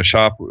any kind of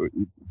shop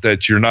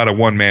that you're not a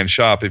one-man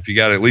shop. If you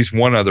got at least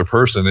one other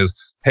person, is,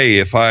 hey,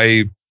 if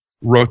I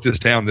wrote this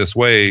down this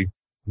way,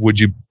 would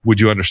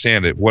you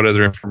understand it? What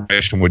other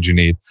information would you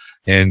need?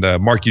 And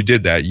Mark, you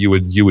did that. You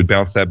would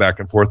bounce that back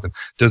and forth. And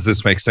does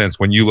this make sense?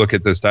 When you look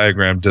at this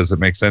diagram, does it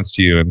make sense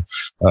to you? And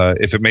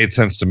if it made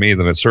sense to me,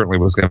 then it certainly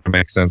was going to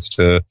make sense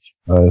to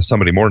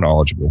somebody more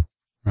knowledgeable.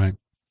 Right.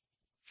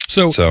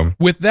 So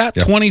with that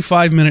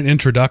 25-minute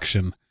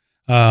introduction,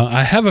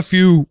 I have a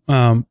few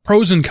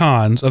pros and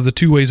cons of the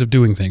two ways of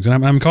doing things,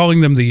 and I'm calling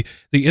them the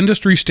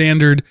industry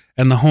standard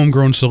and the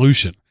homegrown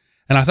solution.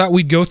 And I thought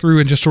we'd go through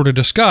and just sort of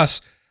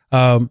discuss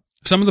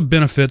some of the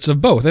benefits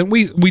of both. And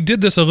we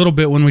did this a little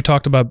bit when we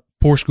talked about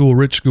poor school,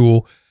 rich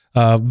school,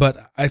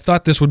 but I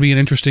thought this would be an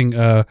interesting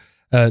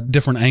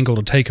different angle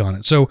to take on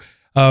it. So,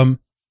 in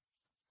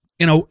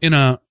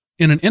an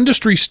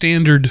industry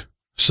standard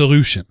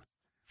solution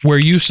where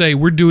you say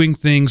we're doing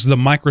things the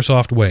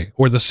Microsoft way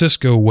or the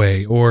Cisco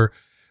way or,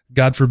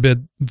 God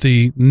forbid,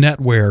 the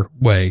NetWare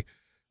way,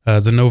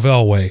 the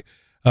Novell way,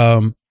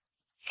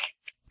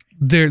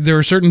 there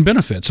are certain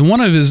benefits. And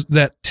one of it is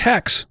that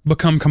techs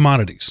become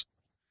commodities.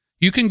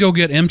 You can go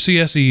get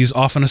MCSEs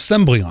off an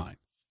assembly line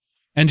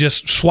and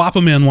just swap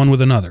them in one with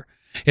another.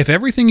 If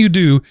everything you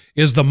do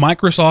is the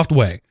Microsoft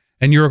way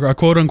and you're a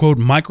quote unquote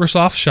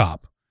Microsoft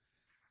shop,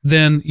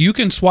 then you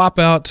can swap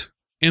out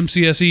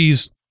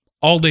MCSEs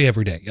all day,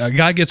 every day. A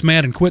guy gets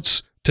mad and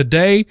quits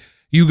today.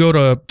 You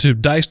go to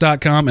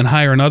dice.com and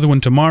hire another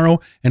one tomorrow,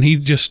 and he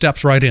just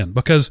steps right in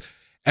because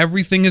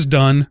everything is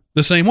done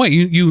the same way.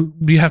 You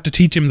have to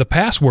teach him the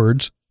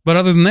passwords, but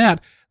other than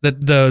that,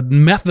 the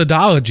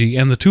methodology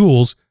and the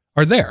tools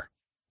are there.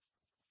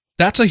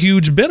 That's a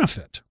huge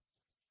benefit.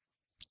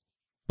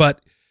 But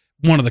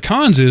one of the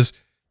cons is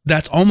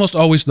that's almost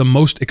always the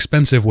most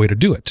expensive way to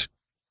do it.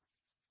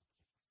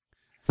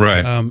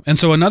 Right. And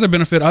so another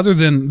benefit other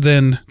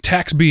than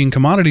tax being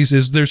commodities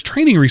is there's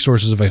training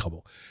resources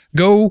available.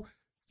 Go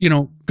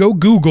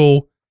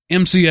Google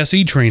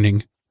MCSE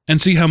training and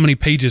see how many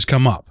pages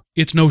come up.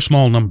 It's no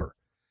small number.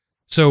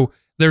 So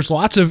there's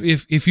lots of,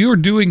 if you're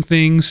doing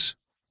things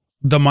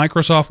the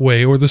Microsoft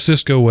way or the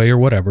Cisco way or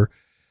whatever,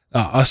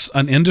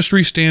 an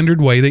industry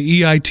standard way,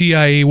 the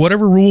EITIA,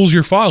 whatever rules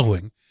you're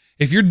following,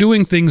 if you're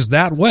doing things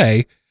that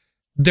way,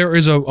 there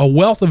is a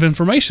wealth of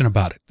information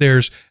about it.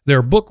 There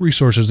are book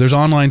resources. There's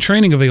online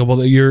training available.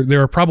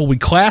 There are probably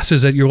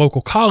classes at your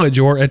local college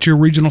or at your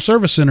regional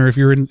service center if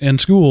you're in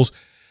schools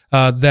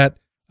that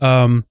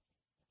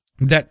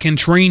can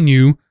train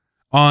you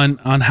on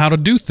how to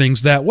do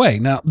things that way.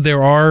 Now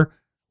there are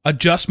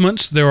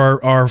adjustments.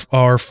 There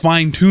are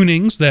fine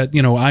tunings that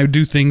I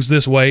do things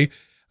this way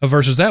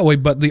versus that way.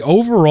 But the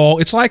overall,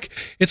 it's like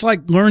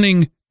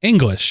learning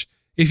English.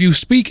 If you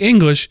speak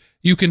English,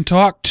 you can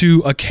talk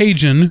to a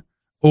Cajun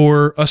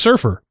or a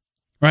surfer,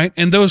 right?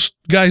 And those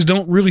guys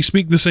don't really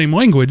speak the same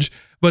language,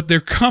 but they're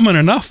common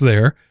enough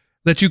there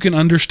that you can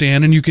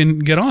understand and you can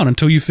get on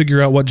until you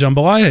figure out what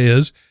jambalaya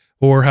is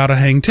or how to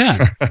hang 10.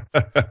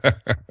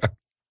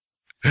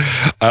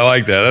 I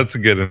like that. That's a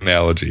good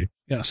analogy.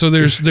 Yeah. So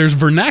there's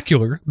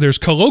vernacular, there's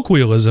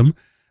colloquialism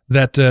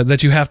that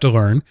you have to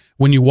learn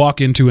when you walk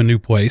into a new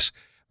place,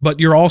 but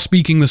you're all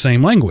speaking the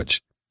same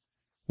language.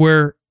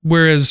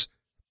 Whereas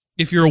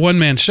if you're a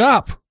one-man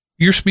shop,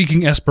 you're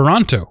speaking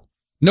Esperanto.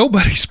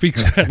 Nobody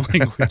speaks that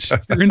language.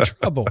 You're in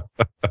trouble.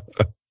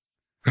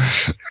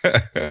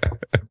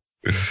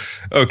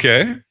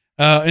 Okay.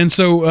 And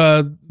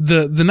so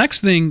the next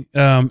thing,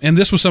 and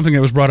this was something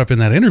that was brought up in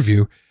that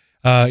interview,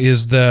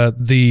 is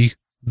the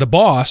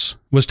boss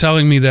was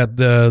telling me that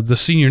the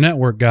senior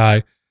network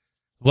guy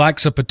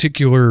likes a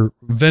particular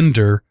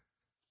vendor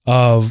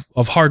of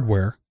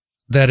hardware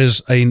that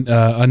is a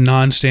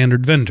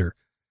non-standard vendor.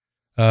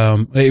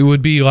 It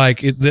would be like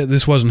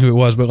this wasn't who it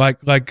was, but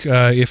like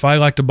if I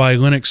like to buy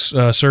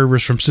Linux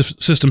servers from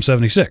System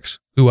 76,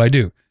 who I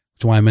do,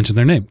 that's why I mentioned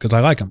their name because I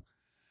like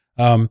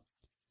them.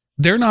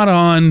 They're not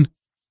on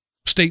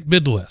state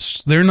bid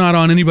lists. They're not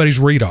on anybody's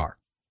radar.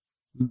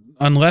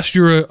 Unless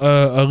you're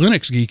a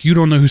Linux geek, you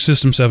don't know who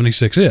System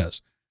 76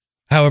 is.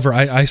 However,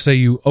 I say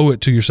you owe it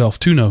to yourself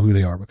to know who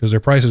they are because their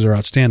prices are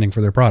outstanding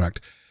for their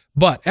product.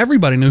 But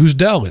everybody knows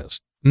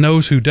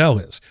who Dell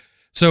is.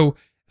 So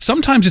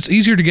sometimes it's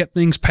easier to get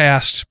things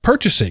past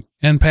purchasing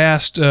and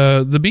past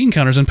the bean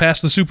counters and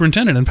past the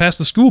superintendent and past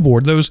the school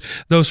board.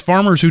 Those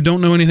farmers who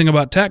don't know anything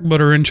about tech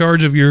but are in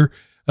charge of your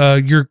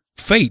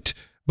fate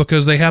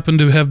because they happen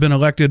to have been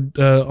elected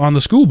on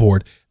the school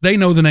board. They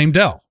know the name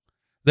Dell.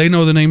 They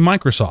know the name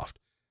Microsoft.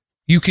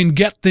 You can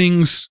get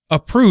things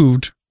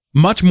approved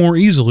much more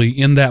easily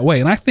in that way.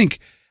 And I think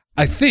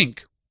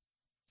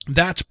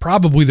that's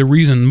probably the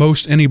reason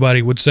most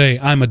anybody would say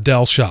I'm a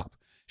Dell shop.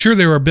 Sure,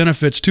 there are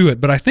benefits to it,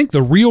 but I think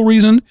the real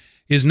reason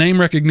is name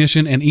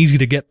recognition and easy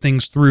to get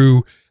things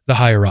through the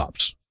higher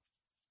ups.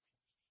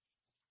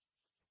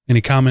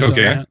 Any comment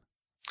on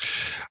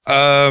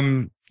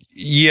that?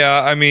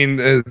 Yeah, I mean,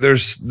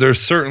 there's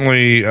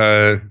certainly,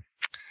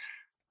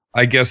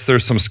 I guess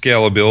there's some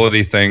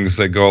scalability things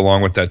that go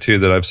along with that too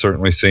that I've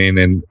certainly seen,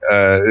 and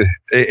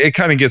it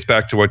kind of gets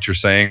back to what you're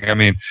saying. I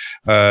mean,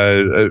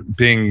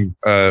 being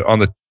on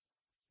the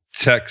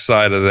tech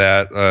side of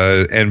that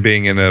and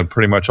being in a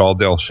pretty much all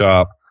Dell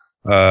shop,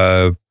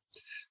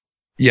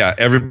 yeah,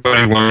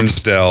 everybody learns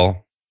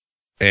Dell,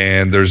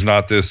 and there's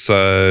not this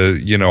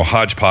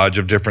hodgepodge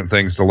of different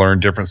things to learn,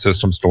 different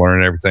systems to learn,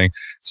 and everything.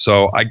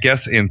 So I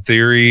guess in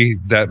theory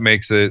that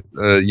makes it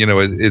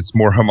it's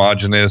more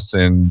homogeneous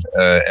and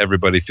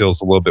everybody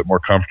feels a little bit more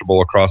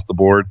comfortable across the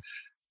board.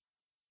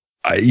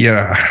 I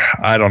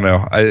don't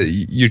know.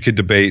 You could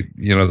debate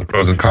the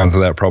pros and cons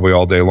of that probably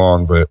all day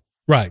long, but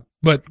right.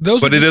 But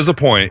it is a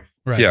point.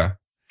 Right. Yeah.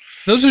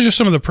 Those are just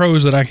some of the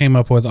pros that I came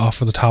up with off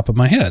of the top of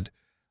my head.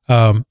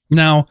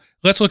 Now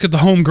let's look at the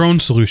homegrown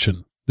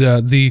solution.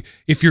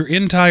 If your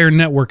entire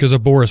network is a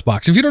Boris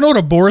box. If you don't know what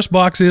a Boris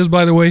box is,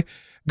 by the way,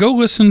 go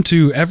listen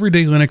to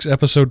Everyday Linux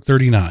episode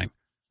 39.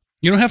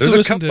 You don't have to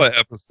listen to... There's a couple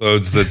of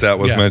episodes that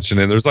was mentioned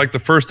in. There's like the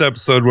first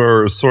episode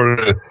where it was sort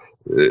of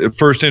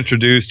first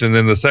introduced, and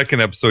then the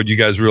second episode you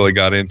guys really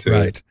got into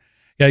it.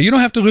 Yeah, you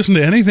don't have to listen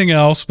to anything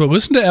else, but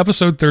listen to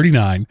episode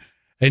 39,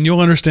 and you'll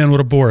understand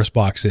what a Boris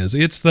box is.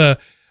 It's the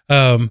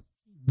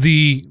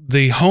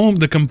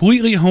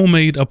completely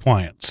homemade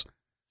appliance,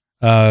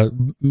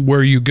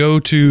 where you go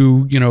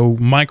to,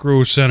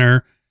 Micro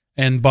Center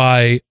and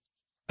buy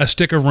a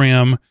stick of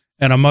RAM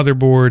and a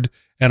motherboard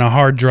and a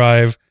hard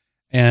drive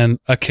and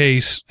a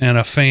case and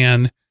a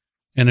fan.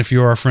 And if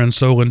you're our friend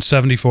Solon,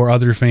 74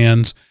 other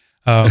fans,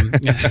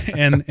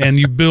 and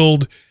you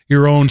build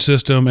your own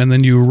system, and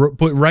then you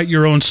write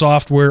your own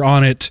software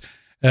on it,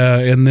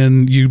 and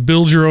then you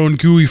build your own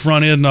GUI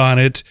front end on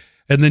it,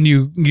 and then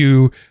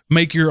you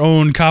make your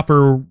own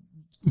copper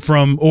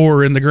from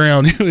ore in the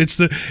ground. It's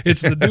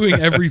the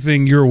doing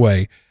everything your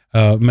way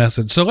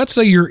method. So let's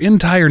say your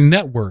entire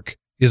network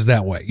is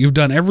that way. You've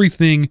done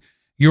everything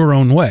your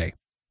own way.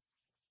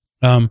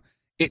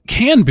 It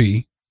can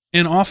be,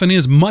 and often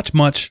is, much,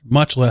 much,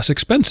 much less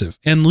expensive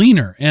and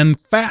leaner and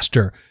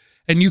faster,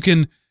 and you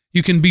can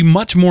be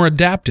much more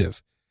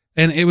adaptive.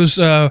 And it was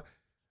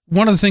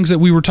one of the things that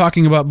we were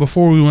talking about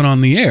before we went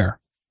on the air.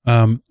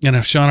 And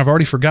Sean, I've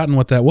already forgotten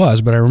what that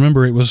was, but I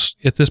remember it was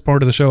at this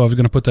part of the show. I was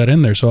going to put that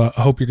in there, so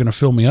I hope you're going to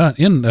fill me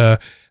in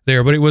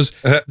there. But it was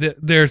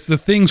there's the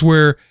things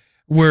where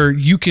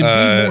you can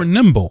be more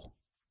nimble.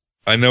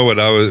 I know what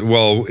I was.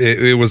 Well,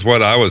 it was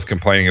what I was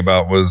complaining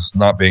about, was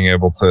not being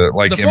able to,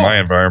 like, in my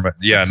environment.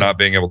 Yeah, not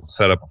being able to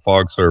set up a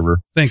fog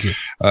server. Thank you.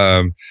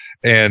 So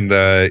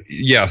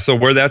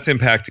where that's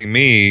impacting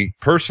me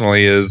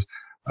personally is,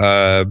 we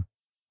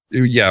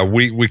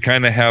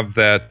kind of have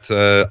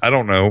that, I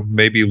don't know,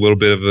 maybe a little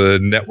bit of a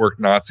network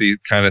Nazi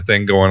kind of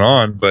thing going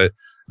on, but,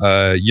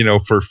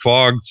 for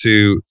fog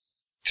to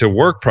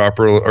work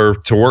properly or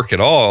to work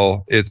at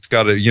all, it's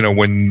got to,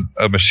 when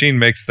a machine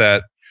makes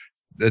that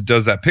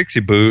does that Pixie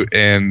boot,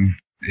 and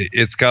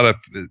it's got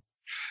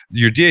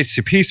your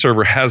DHCP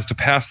server has to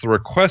pass the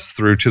request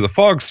through to the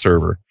fog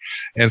server.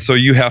 And so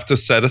you have to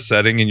set a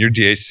setting in your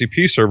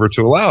DHCP server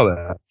to allow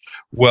that.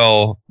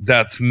 Well,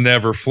 that's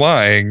never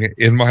flying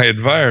in my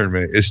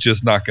environment. It's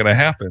just not going to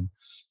happen.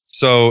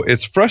 So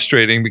it's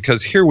frustrating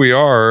because here we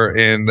are,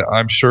 and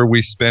I'm sure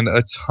we spend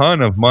a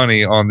ton of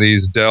money on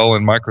these Dell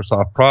and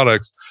Microsoft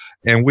products,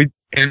 and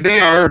they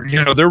are,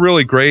 they're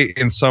really great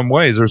in some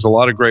ways. There's a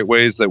lot of great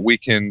ways that we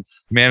can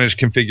manage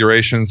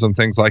configurations and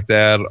things like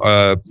that,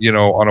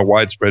 on a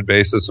widespread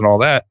basis and all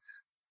that.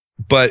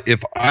 But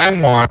if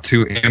I want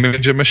to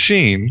image a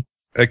machine,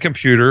 a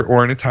computer,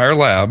 or an entire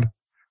lab,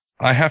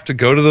 I have to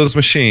go to those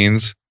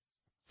machines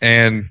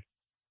and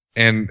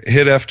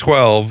hit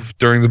F12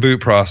 during the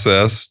boot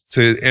process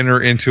to enter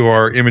into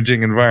our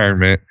imaging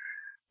environment,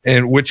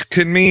 and which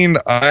could mean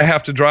I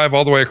have to drive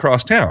all the way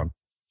across town.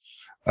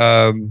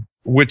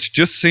 Which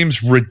just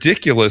seems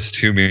ridiculous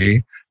to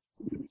me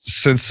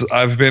since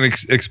I've been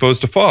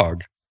exposed to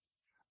fog.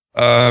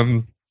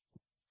 And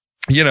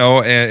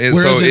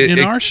whereas in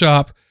our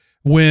shop,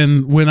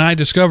 when I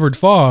discovered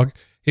fog,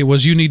 it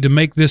was, you need to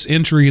make this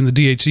entry in the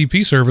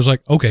DHCP server. It's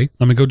like, okay,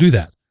 let me go do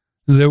that.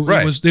 There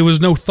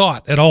was no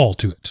thought at all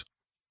to it.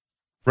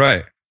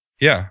 Right.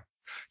 Yeah.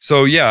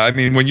 So yeah, I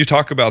mean, when you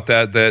talk about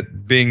that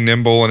being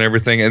nimble and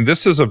everything, and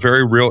this is a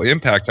very real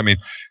impact. I mean,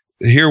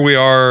 here we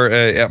are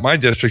at my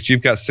district.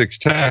 You've got 6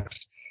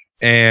 techs,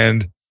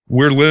 and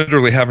we're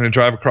literally having to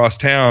drive across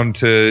town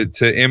to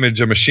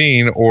image a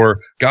machine, or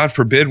God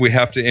forbid we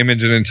have to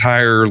image an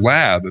entire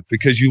lab,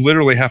 because you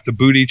literally have to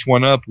boot each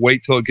one up,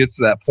 wait till it gets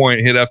to that point,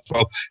 hit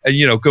F12,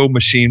 and go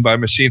machine by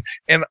machine.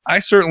 And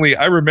I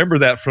remember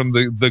that from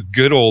the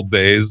good old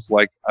days.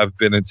 Like, I've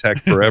been in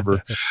tech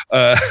forever.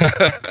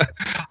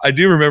 I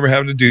do remember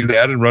having to do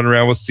that and run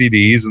around with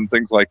CDs and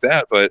things like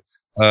that, but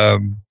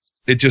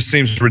it just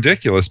seems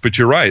ridiculous. But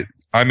you're right.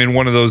 I'm in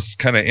one of those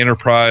kind of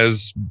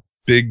enterprise,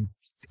 big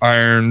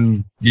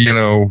iron,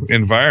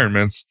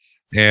 environments,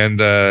 and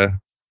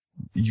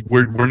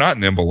we're not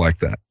nimble like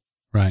that.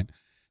 Right.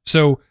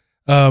 So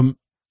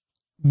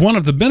one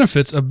of the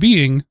benefits of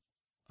being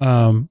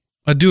a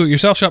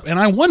do-it-yourself shop, and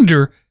I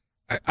wonder,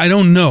 I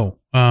don't know,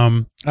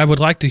 I would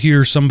like to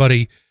hear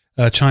somebody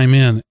chime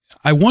in.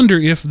 I wonder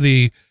if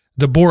the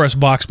Boris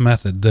box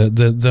method,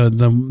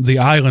 the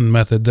island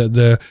method,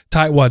 the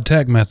Tightwad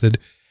Tech method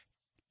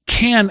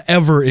can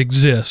ever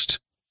exist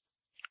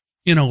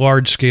in a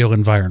large scale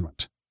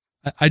environment.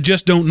 I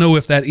just don't know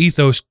if that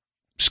ethos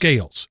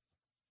scales.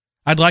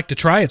 I'd like to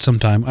try it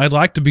sometime. I'd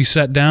like to be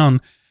set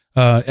down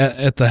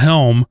at the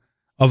helm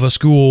of a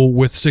school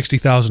with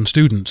 60,000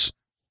 students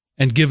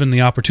and given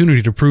the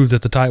opportunity to prove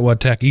that the Tightwad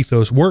Tech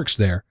ethos works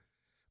there.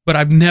 But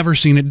I've never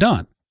seen it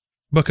done,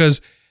 because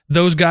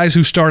those guys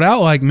who start out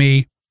like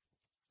me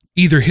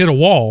either hit a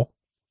wall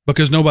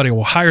because nobody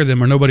will hire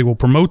them or nobody will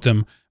promote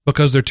them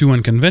because they're too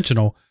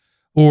unconventional,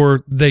 or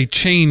they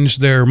change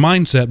their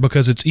mindset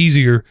because it's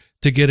easier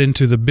to get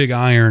into the big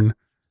iron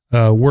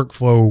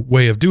workflow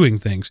way of doing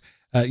things.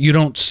 You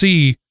don't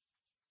see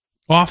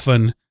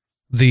often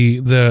the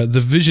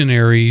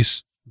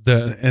visionaries,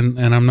 and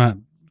I'm not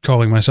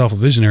calling myself a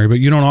visionary, but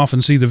you don't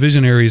often see the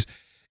visionaries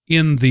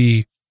in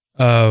the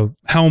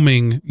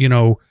helming,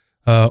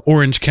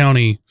 Orange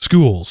County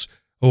schools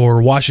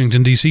or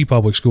Washington, D.C.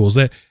 public schools.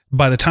 That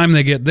by the time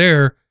they get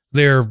there,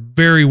 they're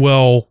very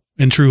well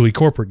and truly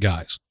corporate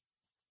guys.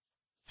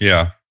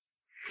 Yeah.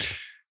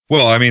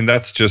 Well, I mean,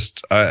 that's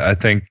just, I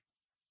think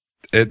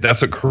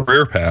that's a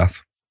career path.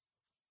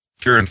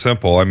 Pure and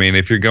simple. I mean,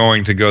 if you're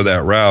going to go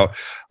that route,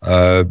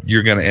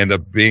 you're going to end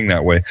up being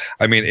that way.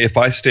 I mean, if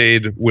I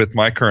stayed with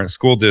my current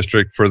school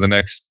district for the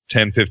next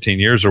 10, 15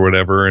 years or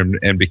whatever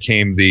and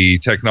became the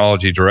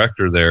technology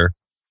director there,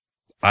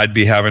 I'd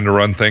be having to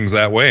run things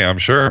that way, I'm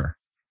sure.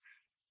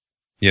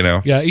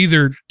 Yeah,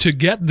 either to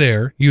get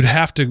there, you'd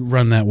have to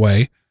run that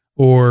way,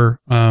 or,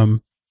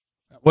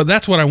 well,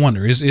 that's what I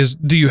wonder is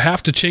do you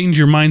have to change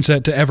your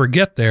mindset to ever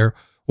get there,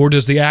 or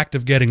does the act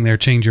of getting there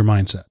change your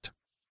mindset?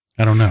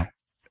 I don't know.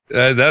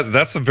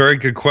 That's a very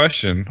good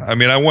question. I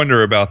mean, I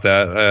wonder about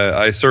that.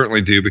 I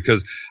certainly do,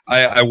 because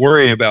I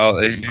worry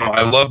about,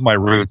 I love my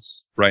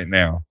roots right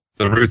now,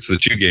 the roots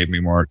that you gave me,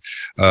 Mark.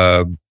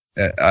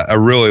 I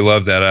really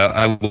love that.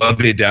 I love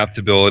the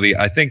adaptability.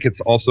 I think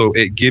it's also,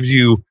 it gives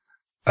you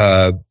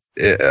a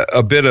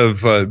bit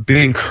of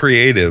being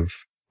creative.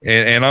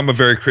 And I'm a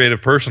very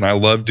creative person. I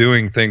love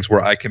doing things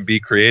where I can be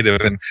creative.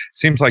 And it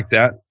seems like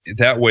that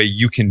way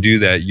you can do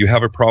that. You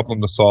have a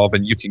problem to solve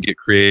and you can get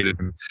creative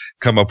and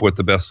come up with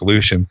the best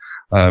solution.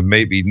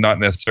 Maybe not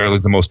necessarily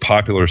the most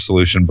popular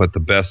solution, but the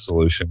best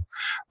solution.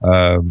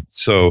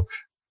 So,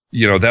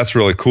 that's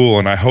really cool.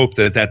 And I hope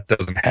that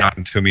doesn't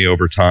happen to me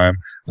over time.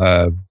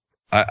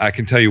 I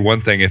can tell you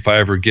one thing. If I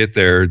ever get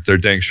there, they're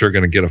dang sure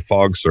going to get a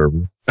fog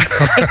server.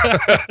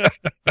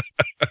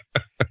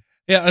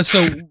 Yeah,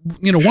 so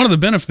one of the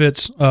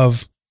benefits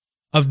of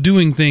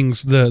doing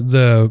things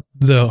the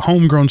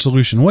homegrown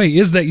solution way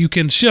is that you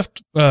can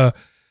shift the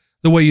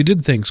way you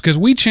did things, because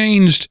we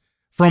changed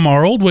from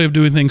our old way of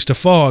doing things to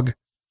fog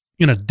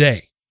in a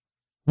day.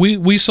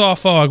 We saw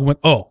fog, went,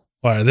 oh, all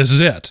right, this is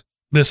it.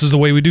 This is the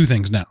way we do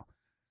things now.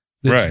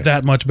 It's right.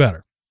 That much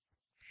better.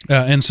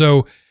 And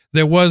so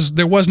there was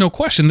no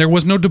question, there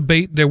was no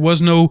debate, there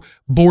was no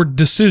board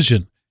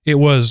decision. It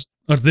was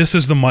this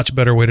is the much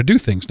better way to do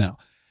things now.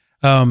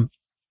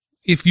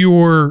 If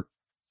you're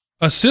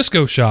a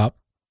Cisco shop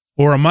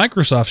or a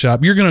Microsoft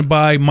shop, you're going to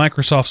buy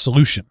Microsoft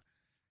solution.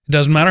 It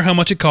doesn't matter how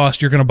much it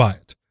costs, you're going to buy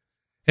it.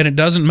 And it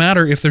doesn't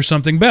matter if there's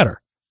something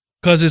better,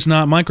 because it's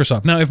not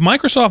Microsoft. Now, if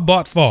Microsoft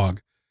bought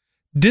Fog,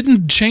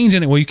 didn't change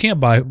any, well, you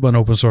can't buy an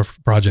open source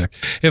project.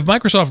 If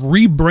Microsoft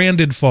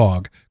rebranded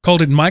Fog,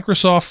 called it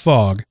Microsoft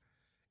Fog,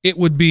 it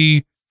would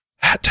be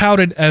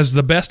touted as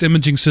the best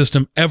imaging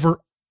system ever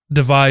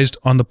devised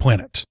on the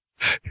planet.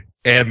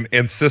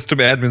 And system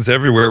admins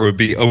everywhere would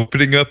be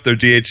opening up their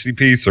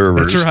DHCP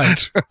servers.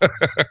 That's right.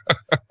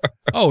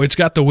 Oh, it's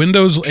got the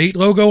Windows 8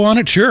 logo on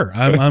it? Sure,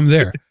 I'm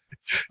there.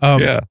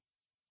 Yeah.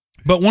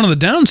 But one of the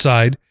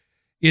downside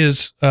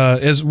is,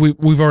 as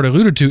we've already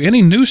alluded to,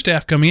 any new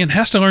staff coming in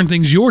has to learn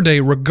things your way,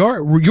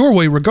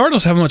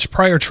 regardless of how much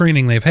prior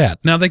training they've had.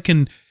 Now, they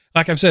can,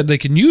 like I've said, they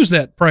can use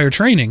that prior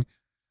training,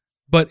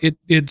 but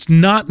it's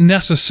not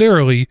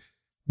necessarily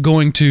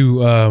going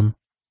to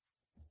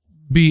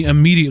be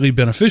immediately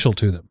beneficial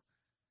to them.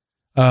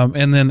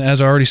 And then, as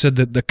I already said,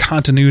 the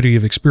continuity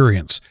of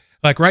experience.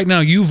 Like right now,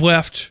 you've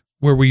left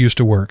where we used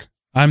to work.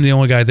 I'm the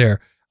only guy there.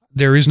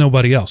 There is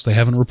nobody else. They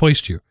haven't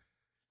replaced you.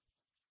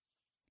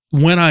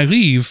 When I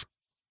leave,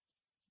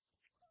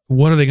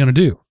 what are they going to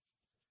do?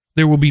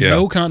 There will be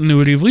no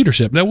continuity of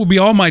leadership. That will be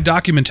all my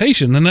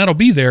documentation, and that'll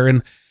be there,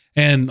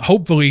 and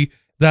hopefully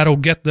that'll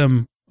get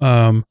them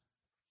on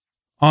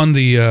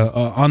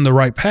the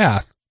right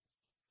path.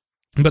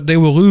 But they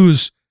will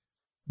lose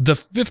the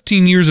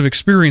 15 years of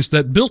experience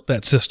that built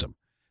that system.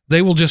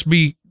 They will just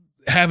be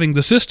having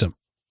the system.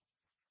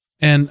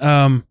 And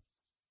I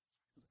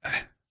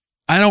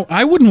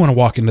wouldn't want to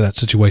walk into that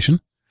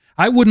situation.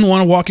 I wouldn't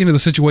want to walk into the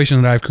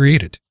situation that I've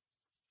created.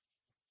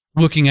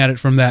 Looking at it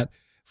from that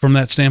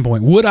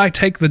standpoint, would I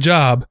take the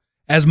job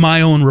as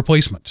my own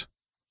replacement?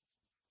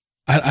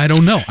 I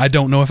don't know. I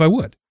don't know if I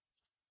would.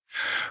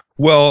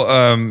 Well,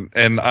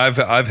 and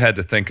I've had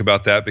to think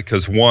about that,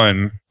 because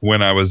one,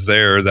 when I was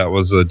there, that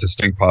was a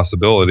distinct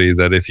possibility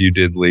that if you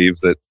did leave,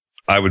 that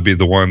I would be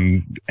the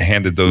one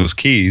handed those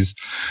keys.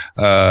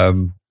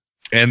 And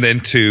then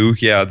two,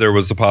 there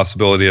was a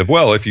possibility of,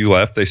 well, if you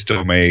left, they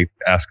still may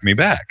ask me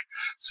back.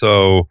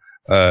 So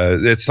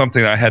it's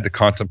something I had to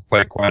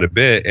contemplate quite a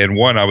bit. And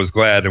one, I was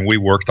glad, and we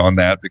worked on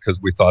that because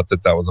we thought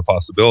that was a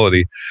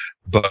possibility.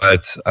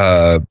 But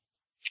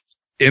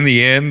in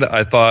the end,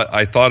 I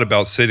thought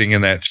about sitting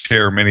in that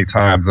chair many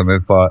times, and I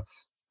thought,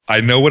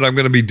 I know what I'm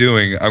going to be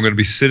doing. I'm going to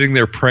be sitting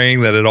there praying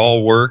that it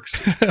all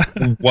works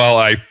while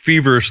I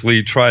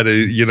feverishly try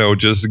to,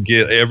 just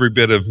get every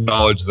bit of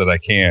knowledge that I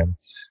can.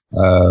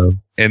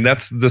 and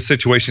that's the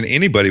situation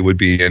anybody would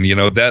be in.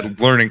 That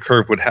learning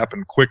curve would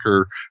happen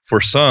quicker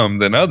for some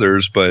than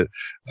others, but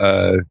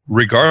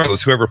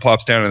regardless, whoever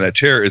plops down in that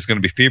chair is going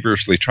to be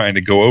feverishly trying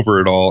to go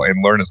over it all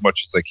and learn as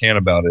much as they can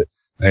about it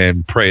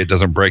and pray it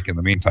doesn't break in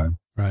the meantime.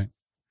 Right.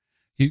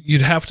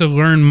 You'd have to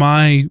learn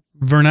my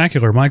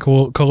vernacular, my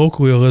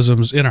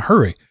colloquialisms in a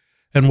hurry.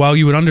 And while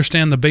you would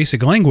understand the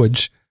basic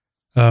language,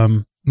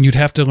 you'd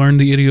have to learn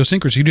the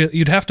idiosyncrasy.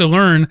 You'd have to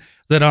learn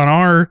that on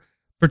our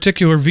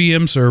particular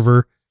VM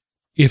server,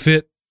 if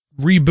it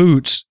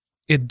reboots,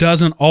 it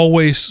doesn't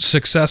always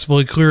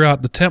successfully clear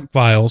out the temp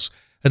files.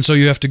 And so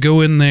you have to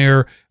go in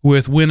there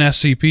with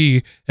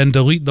WinSCP and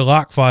delete the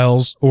lock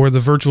files or the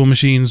virtual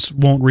machines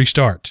won't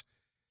restart.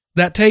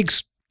 That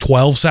takes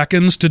 12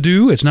 seconds to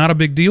do. It's not a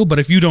big deal. But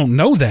if you don't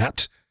know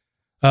that,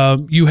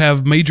 you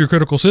have major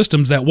critical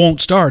systems that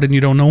won't start and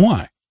you don't know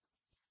why.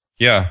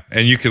 Yeah.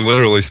 And you can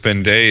literally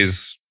spend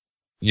days,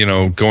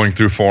 going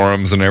through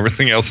forums and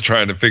everything else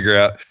trying to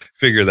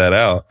figure that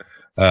out.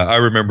 I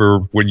remember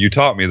when you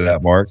taught me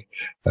that, Mark,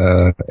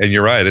 and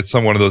you're right. It's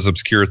one of those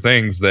obscure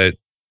things that,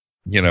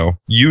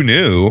 you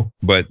knew,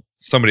 but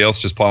somebody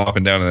else just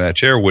plopping down in that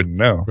chair wouldn't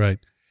know. Right.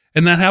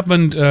 And that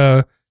happened.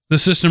 The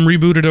system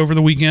rebooted over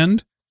the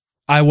weekend.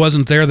 I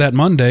wasn't there that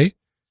Monday.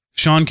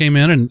 Sean came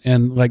in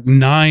and like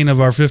 9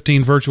 of our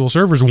 15 virtual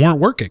servers weren't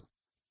working.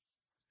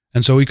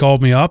 And so he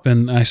called me up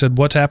and I said,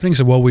 what's happening? He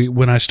said, well,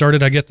 when I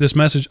started, I get this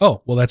message.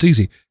 Oh, well, that's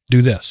easy.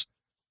 Do this.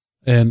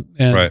 And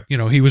right.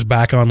 He was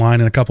back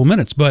online in a couple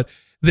minutes, but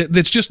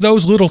it's just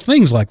those little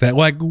things like that.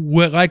 Like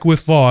with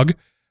Fog,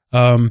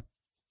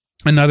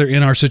 another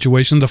in our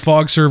situation, the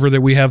Fog server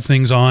that we have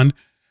things on,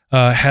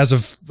 has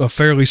a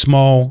fairly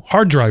small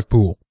hard drive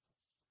pool.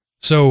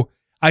 So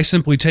I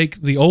simply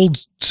take the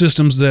old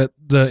systems the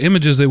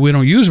images that we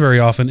don't use very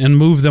often and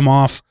move them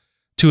off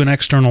to an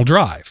external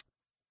drive.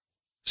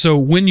 So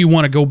when you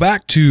want to go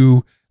back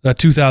to a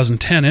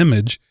 2010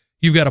 image,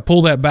 you've got to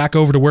pull that back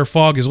over to where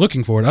Fog is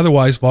looking for it.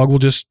 Otherwise, Fog will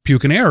just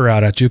puke an error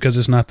out at you because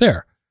it's not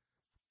there.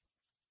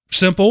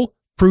 Simple,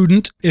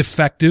 prudent,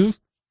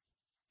 effective,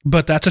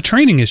 but that's a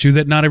training issue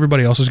that not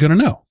everybody else is going to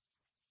know.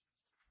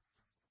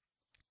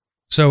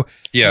 So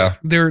yeah,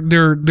 there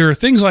are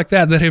things like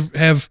that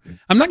have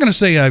I'm not going to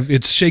say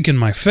it's shaken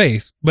my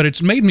faith, but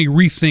it's made me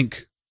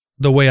rethink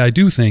the way I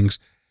do things.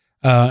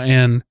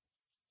 And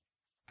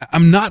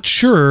I'm not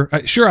sure.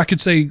 Sure, I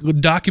could say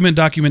document,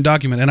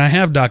 and I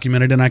have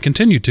documented and I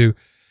continue to,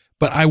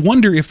 but I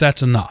wonder if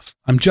that's enough.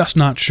 I'm just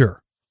not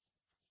sure.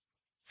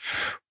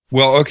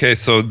 Well, okay,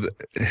 so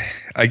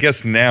I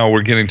guess now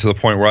we're getting to the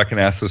point where I can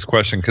ask this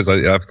question because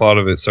I've thought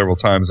of it several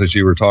times as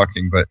you were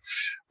talking, but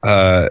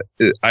I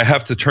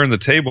have to turn the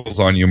tables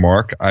on you,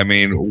 Mark. I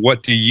mean,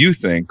 what do you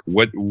think?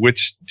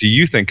 Which do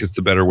you think is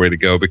the better way to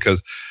go?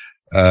 Because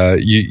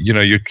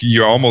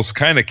you're almost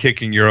kind of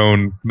kicking your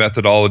own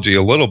methodology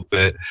a little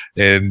bit,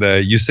 and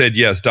you said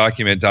yes,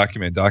 document,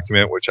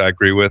 which I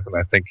agree with, and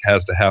I think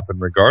has to happen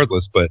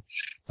regardless. But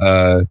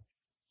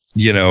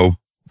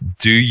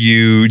do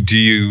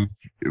you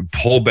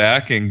pull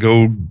back and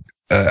go,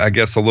 I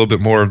guess, a little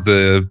bit more of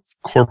the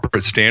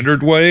corporate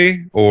standard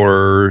way,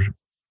 or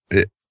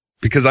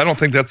because I don't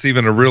think that's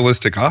even a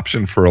realistic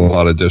option for a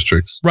lot of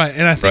districts. Right.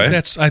 And I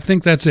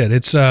think that's it.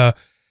 It's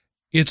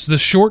the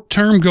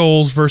short-term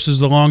goals versus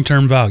the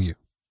long-term value.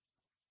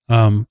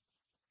 I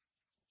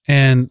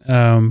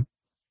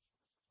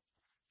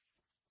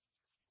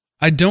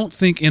don't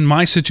think in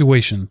my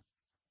situation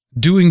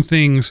doing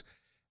things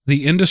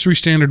the industry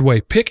standard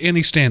way, pick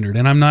any standard,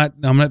 and I'm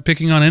not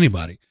picking on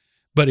anybody,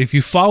 but if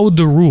you followed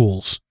the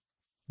rules,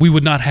 we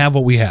would not have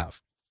what we have.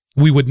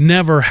 We would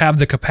never have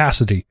the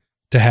capacity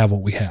to have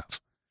what we have.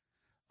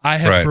 I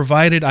have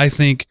provided, I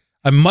think,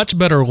 a much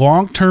better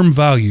long-term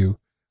value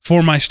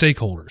for my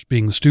stakeholders,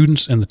 being the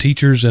students and the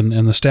teachers and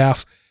the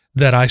staff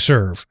that I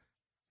serve,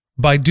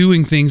 by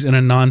doing things in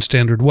a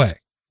non-standard way.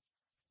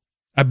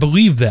 I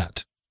believe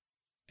that.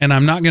 And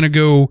I'm not going to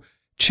go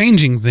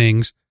changing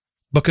things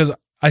because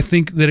I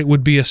think that it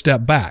would be a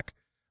step back.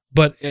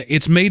 But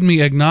it's made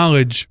me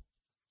acknowledge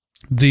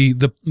the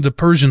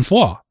Persian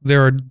flaw.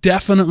 There are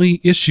definitely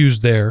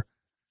issues there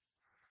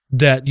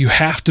that you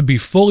have to be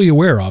fully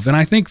aware of. And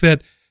I think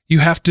that you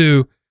have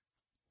to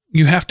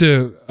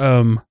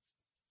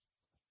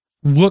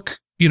look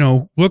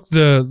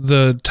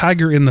the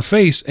tiger in the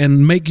face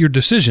and make your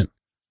decision.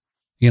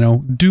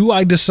 Do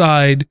I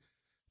decide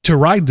to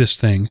ride this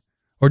thing,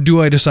 or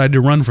do I decide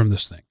to run from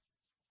this thing?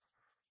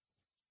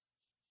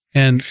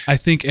 And I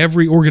think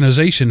every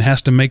organization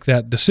has to make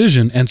that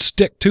decision and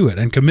stick to it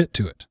and commit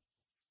to it.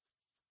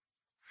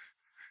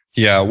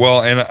 Yeah,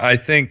 well, and I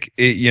think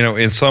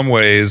in some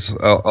ways,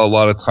 a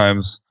lot of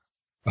times,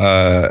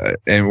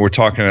 and we're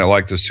talking at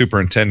like the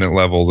superintendent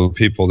level, the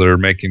people that are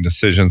making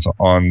decisions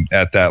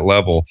at that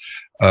level.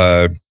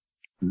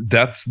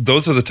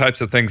 Those are the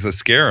types of things that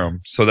scare them.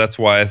 So that's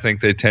why I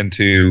think they tend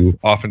to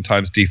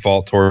oftentimes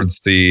default towards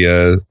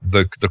the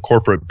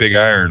corporate big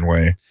iron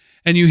way.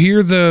 And you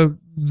hear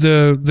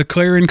the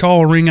clarion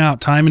call ring out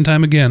time and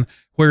time again.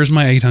 Where's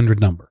my 800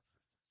 number?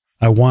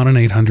 I want an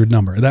 800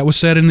 number. That was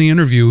said in the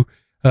interview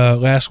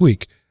last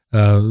week.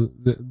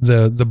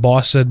 The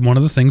boss said one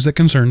of the things that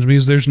concerns me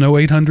is there's no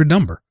 800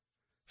 number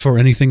for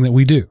anything that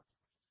we do.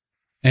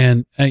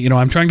 And,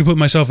 I'm trying to put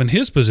myself in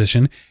his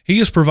position. He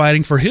is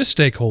providing for his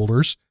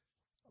stakeholders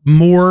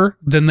more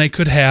than they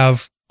could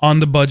have on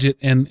the budget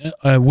and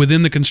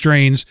within the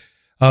constraints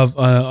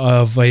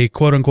of a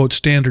quote unquote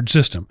standard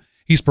system.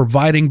 He's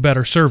providing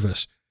better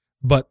service,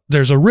 but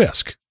there's a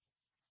risk.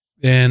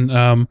 And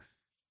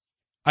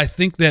I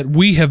think that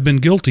we have been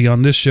guilty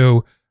on this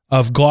show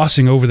of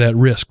glossing over that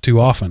risk too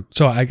often.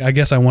 So I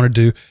guess I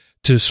wanted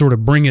to sort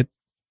of bring it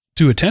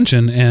to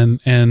attention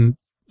and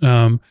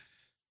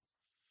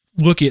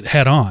look it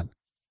head on.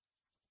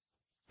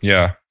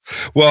 Yeah.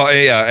 Well,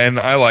 yeah, and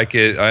I like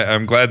it.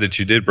 I'm glad that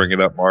you did bring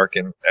it up, Mark.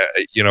 And,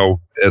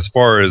 as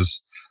far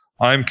as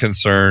I'm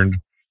concerned,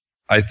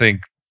 I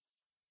think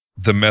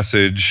the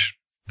message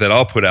that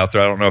I'll put out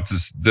there, I don't know if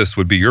this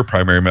would be your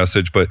primary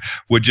message, but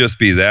would just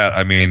be that.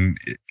 I mean,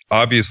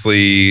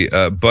 obviously,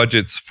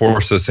 budgets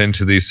force us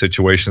into these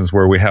situations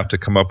where we have to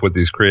come up with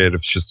these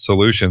creative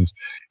solutions.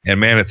 And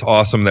man, it's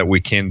awesome that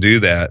we can do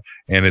that.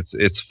 And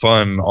it's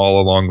fun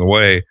all along the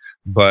way.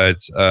 But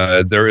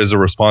there is a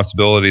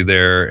responsibility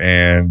there,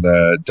 and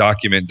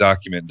document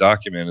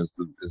is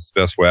the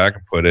best way I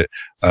can put it.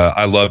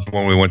 I loved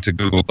when we went to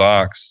Google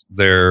Docs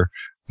there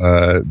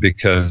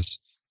because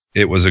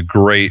it was a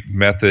great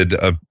method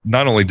of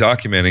not only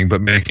documenting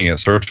but making it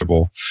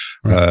searchable.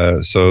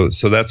 Right.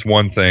 So that's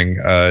one thing.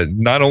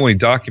 Not only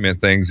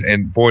document things,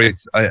 and boy,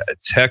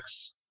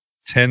 texts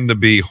tend to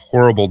be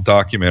horrible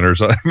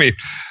documenters. I mean,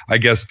 I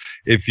guess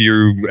if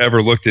you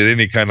ever looked at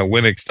any kind of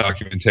Linux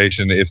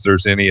documentation, if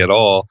there's any at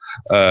all,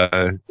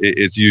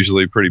 it's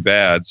usually pretty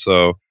bad.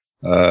 So,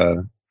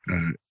 try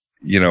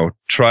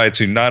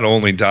to not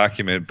only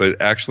document, but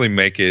actually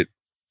make it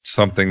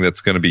something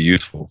that's going to be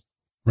useful.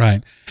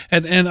 Right.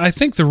 And I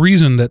think the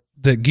reason that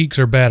geeks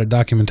are bad at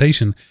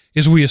documentation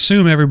is we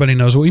assume everybody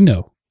knows what we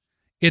know.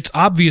 It's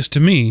obvious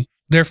to me,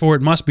 therefore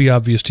it must be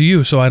obvious to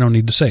you, so I don't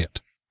need to say it.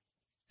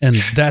 And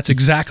that's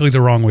exactly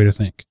the wrong way to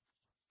think.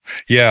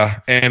 Yeah,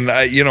 and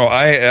I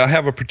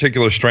have a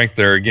particular strength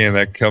there. Again,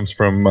 that comes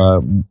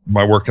from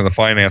my work in the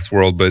finance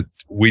world, but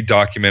we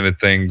documented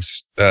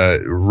things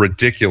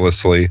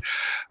ridiculously.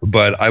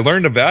 But I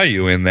learned a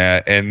value in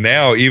that, and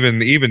now even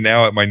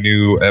now at my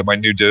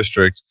new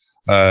district,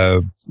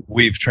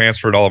 we've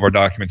transferred all of our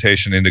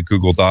documentation into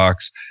Google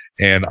Docs.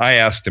 And I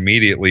asked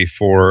immediately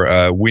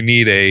for we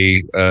need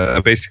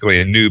basically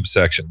a noob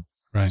section.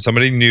 Right.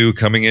 Somebody new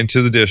coming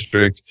into the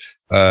district,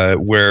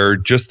 where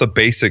just the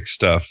basic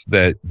stuff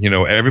that,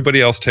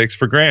 everybody else takes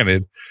for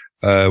granted,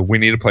 we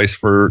need a place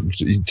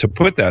to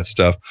put that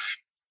stuff.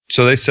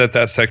 So they set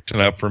that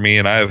section up for me,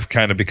 and I've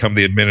kind of become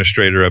the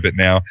administrator of it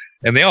now.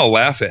 And they all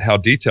laugh at how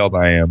detailed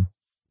I am,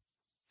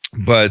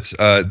 but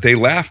they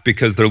laugh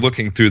because they're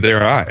looking through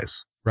their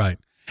eyes. Right.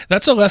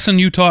 That's a lesson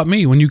you taught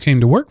me when you came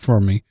to work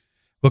for me,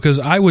 because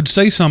I would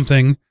say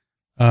something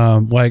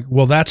like,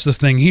 well, that's the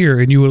thing here.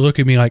 And you would look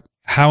at me like,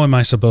 how am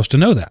I supposed to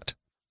know that?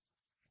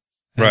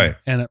 Right.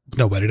 And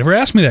nobody had ever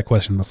asked me that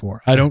question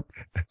before. I don't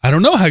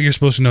know how you're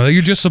supposed to know that.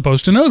 You're just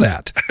supposed to know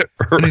that.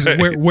 Right. And he's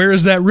like, where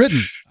is that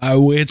written?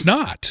 It's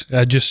not.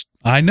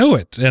 I know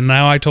it. And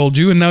now I told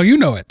you, and now you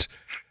know it.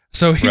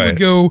 So he would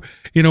go,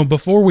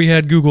 before we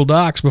had Google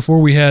Docs,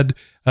 before we had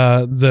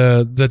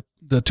the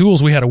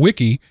tools, we had a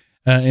wiki.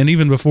 And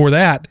even before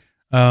that,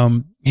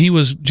 he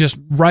was just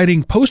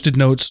writing Post-it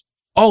notes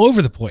all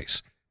over the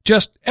place.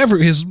 Just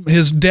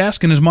his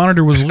desk and his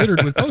monitor was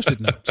littered with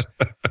Post-it notes.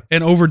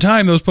 And over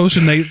time, those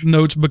Post-it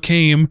notes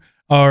became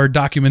our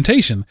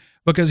documentation,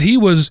 because he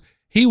was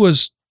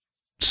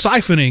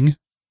siphoning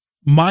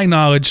my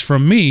knowledge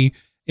from me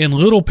in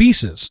little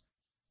pieces,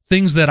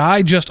 things that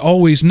I just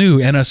always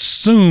knew and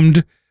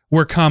assumed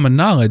were common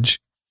knowledge.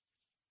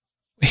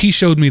 He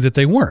showed me that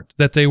they weren't,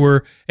 that they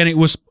were, and it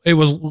was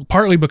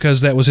partly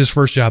because that was his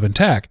first job in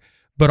tech,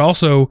 but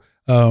also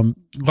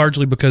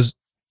largely because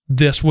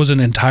this was an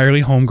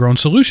entirely homegrown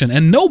solution,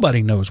 and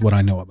nobody knows what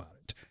I know about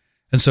it.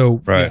 And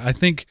so I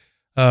think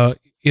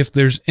if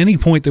there's any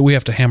point that we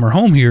have to hammer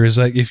home here is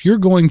that if you're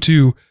going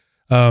to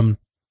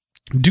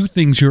do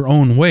things your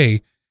own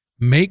way,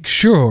 make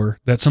sure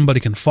that somebody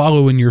can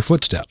follow in your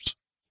footsteps.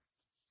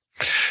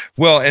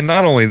 Well, and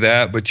not only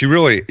that, but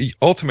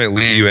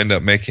ultimately you end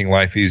up making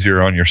life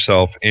easier on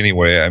yourself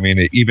anyway. I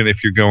mean, even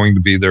if you're going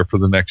to be there for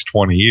the next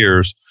 20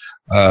 years,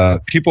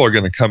 people are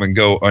going to come and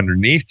go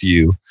underneath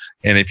you.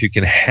 And if you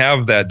can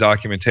have that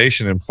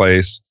documentation in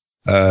place,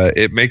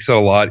 it makes it a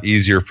lot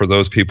easier for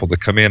those people to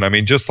come in. I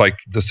mean, just like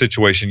the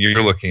situation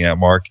you're looking at,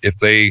 Mark, if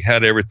they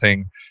had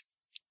everything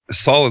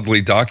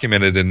solidly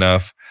documented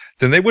enough,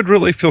 then they would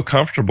really feel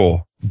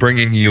comfortable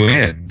bringing you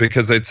in,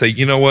 because they'd say,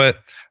 you know what?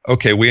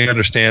 Okay, we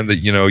understand that,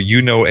 you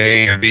know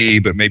A and B,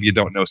 but maybe you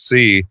don't know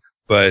C,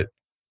 but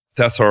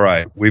that's all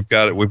right. We've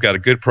got a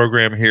good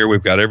program here.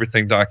 We've got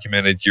everything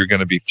documented. You're going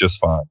to be just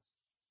fine.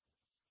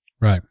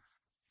 Right.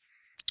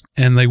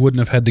 And they wouldn't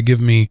have had to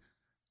give me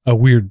a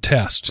weird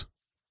test.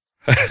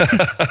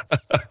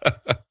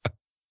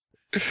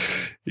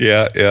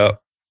 Yeah.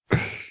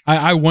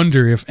 I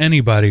wonder if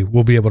anybody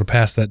will be able to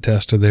pass that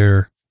test to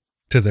their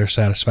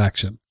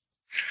satisfaction.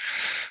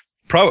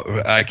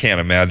 Probably, I can't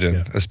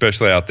imagine,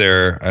 especially out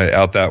there,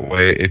 out that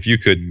way. If you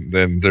could,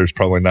 then there's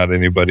probably not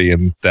anybody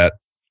in that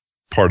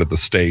part of the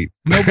state.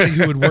 Nobody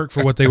who would work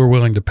for what they were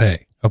willing to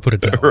pay. I'll put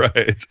it that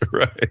way.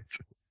 Right.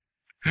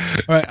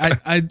 All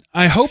right.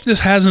 I hope this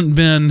hasn't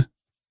been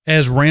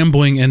as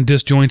rambling and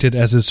disjointed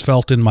as it's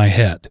felt in my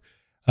head.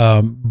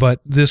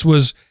 But this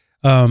was,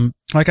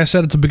 like I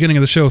said at the beginning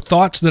of the show,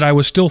 thoughts that I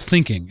was still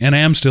thinking and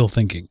am still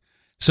thinking.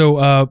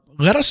 So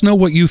let us know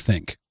what you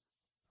think.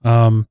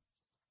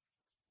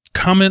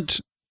 Comment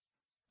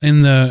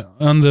on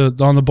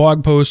the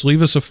blog post,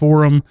 leave us a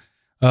forum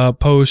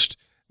post,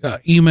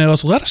 email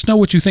us, let us know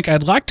what you think.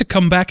 I'd like to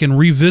come back and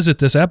revisit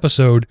this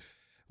episode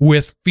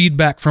with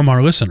feedback from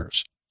our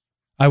listeners.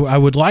 I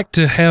would like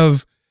to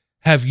have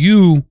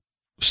you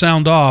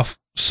sound off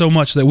so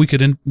much that we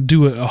could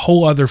do a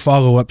whole other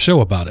follow-up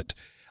show about it.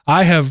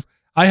 I have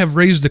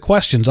raised the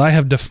questions. I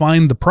have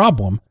defined the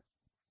problem,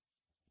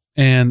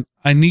 and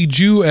I need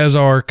you as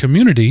our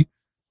community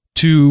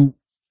to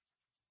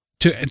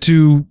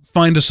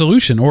find a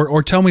solution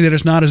or tell me that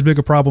it's not as big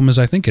a problem as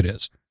I think it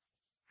is.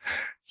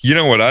 You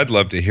know what I'd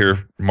love to hear,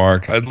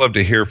 Mark? I'd love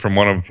to hear from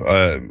one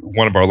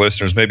of our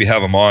listeners, maybe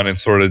have them on and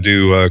sort of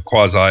do a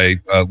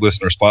quasi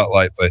listener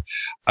spotlight. But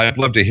I'd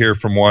love to hear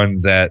from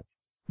one that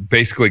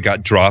basically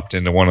got dropped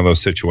into one of those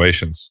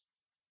situations.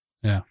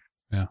 Yeah.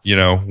 You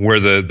know, where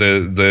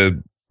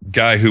the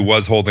guy who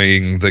was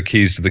holding the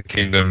keys to the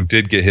kingdom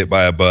did get hit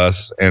by a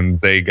bus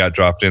and they got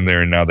dropped in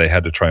there and now they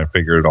had to try and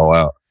figure it all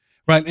out.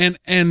 Right.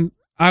 And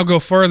I'll go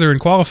further and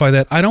qualify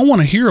that. I don't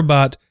want to hear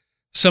about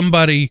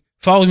somebody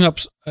following up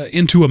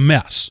into a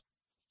mess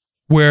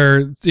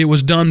where it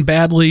was done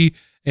badly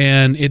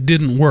and it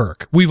didn't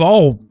work. We've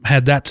all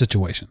had that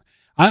situation.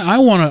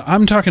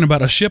 I'm talking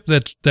about a ship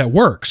that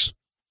works,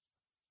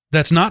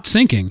 that's not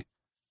sinking,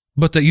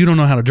 but that you don't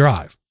know how to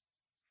drive.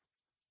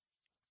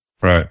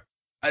 Right.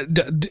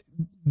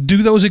 Do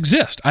those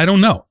exist? I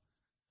don't know.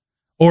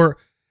 Or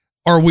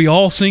are we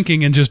all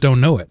sinking and just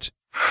don't know it?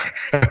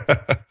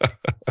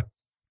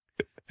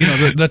 You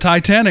know, the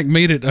Titanic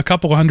made it a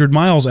couple of 100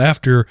 miles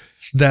after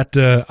that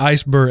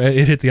iceberg.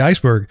 It hit the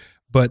iceberg,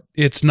 but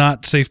it's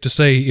not safe to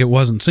say it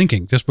wasn't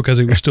sinking just because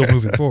it was still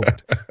moving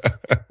forward.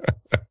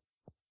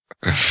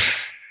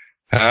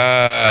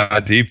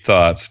 Deep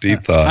thoughts.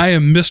 I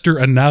am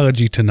Mr.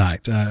 Analogy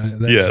tonight.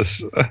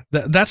 Yes.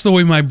 That's the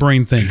way my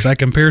brain thinks. I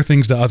compare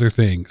things to other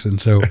things,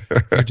 and so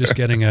you're just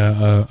getting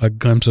a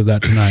glimpse of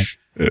that tonight.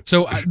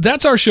 So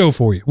that's our show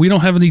for you. We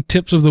don't have any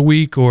tips of the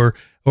week or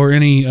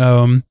any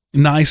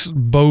nice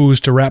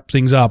bows to wrap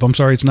things up. I'm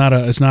sorry, it's not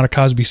a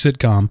Cosby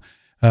sitcom.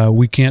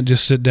 We can't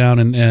just sit down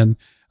and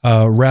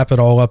wrap it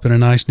all up in a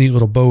nice, neat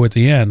little bow at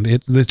the end.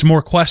 It's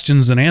more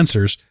questions than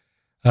answers.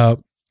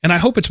 And I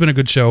hope it's been a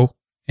good show.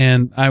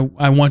 And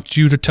I want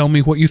you to tell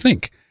me what you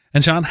think.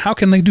 And Sean, how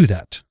can they do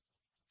that?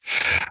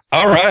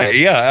 All right.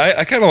 Yeah,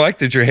 I kind of like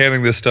that you're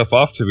handing this stuff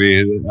off to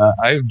me.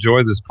 I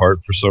enjoy this part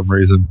for some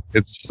reason.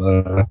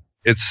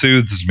 It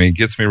soothes me,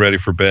 gets me ready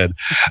for bed.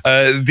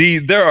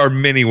 There are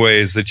many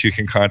ways that you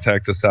can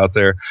contact us out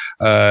there.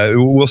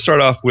 We'll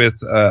start off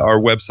with our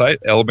website,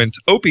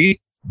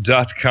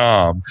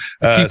 elementopie.com.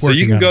 So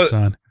you can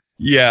go.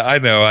 Yeah, I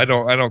know. I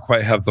don't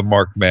quite have the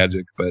Mark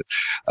magic, but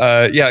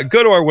go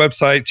to our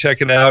website, check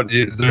it out.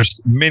 There's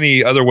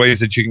many other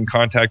ways that you can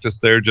contact us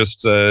there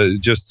just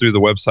through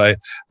the website.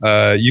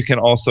 You can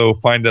also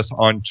find us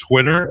on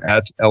Twitter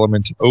at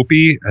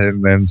elementopie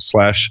and then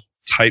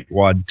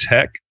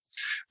 /tightwadtech.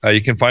 You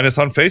can find us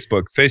on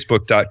Facebook,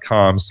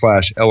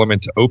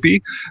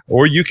 facebook.com/elementopie,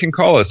 or you can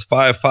call us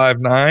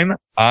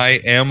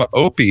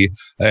 559-I-AM-OPIE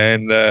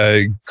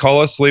and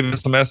call us, leave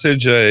us a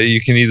message.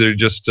 You can either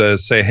just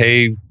say,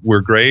 hey,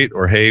 we're great,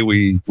 or hey,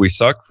 we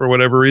suck for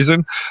whatever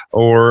reason.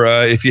 Or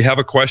if you have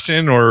a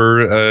question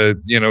or,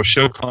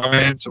 show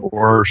comment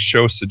or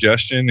show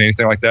suggestion,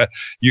 anything like that,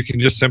 you can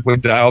just simply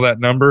dial that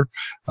number,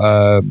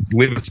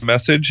 leave us a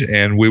message,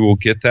 and we will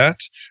get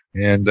that.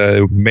 And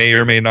may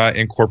or may not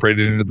incorporate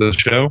it into the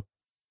show.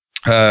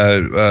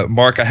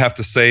 Mark, I have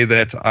to say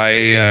that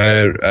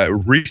I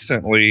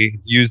recently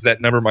used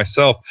that number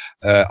myself.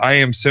 I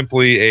am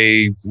simply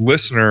a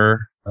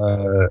listener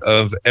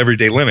of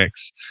Everyday Linux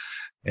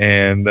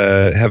and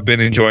have been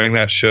enjoying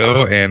that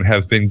show and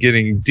have been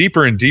getting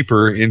deeper and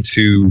deeper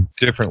into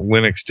different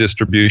Linux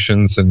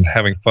distributions and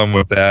having fun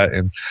with that.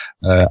 And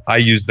I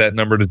used that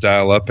number to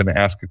dial up and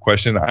ask a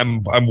question.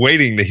 I'm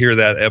waiting to hear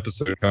that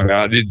episode come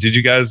out. Did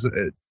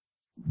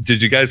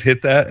you guys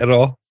hit that at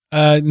all?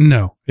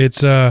 No,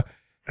 it's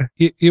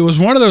it was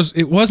one of those.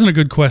 It wasn't a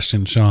good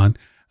question, Sean.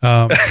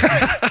 Go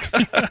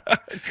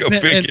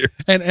figure.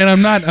 And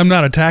I'm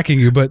not attacking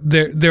you, but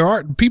there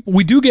are people.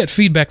 We do get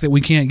feedback that we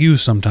can't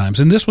use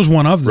sometimes, and this was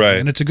one of them. Right.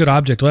 And it's a good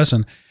object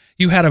lesson.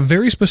 You had a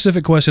very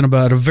specific question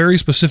about a very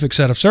specific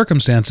set of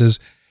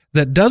circumstances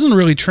that doesn't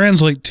really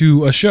translate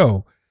to a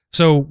show.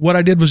 So what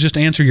I did was just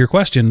answer your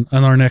question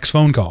on our next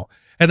phone call.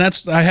 And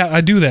that's I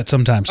do that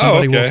sometimes.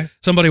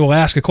 Somebody will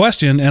ask a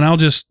question, and I'll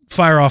just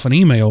fire off an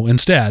email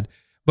instead.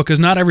 because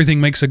not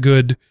everything makes a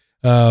good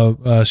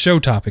show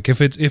topic.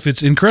 If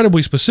it's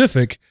incredibly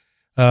specific,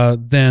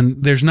 then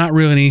there's not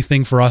really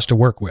anything for us to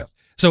work with.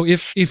 So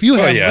if you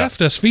have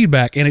left us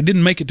feedback and it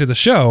didn't make it to the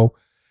show,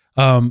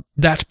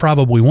 that's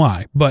probably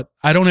why. But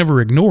I don't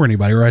ever ignore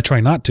anybody, or I try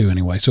not to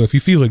anyway. So if you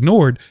feel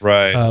ignored,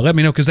 let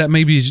me know, because that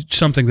may be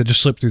something that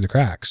just slipped through the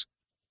cracks.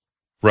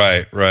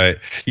 Right.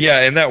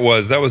 Yeah, and that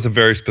was a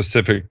very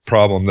specific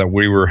problem that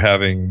we were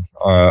having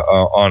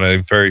on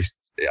a very.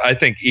 I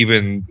think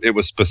even it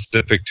was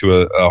specific to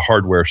a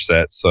hardware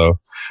set. So,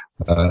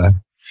 but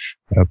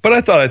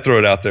I thought I'd throw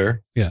it out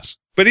there. Yes.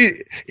 But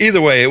either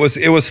way, it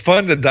was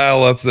fun to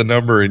dial up the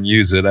number and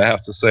use it, I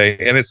have to say.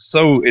 And it's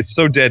so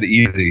dead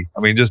easy.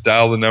 I mean, just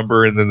dial the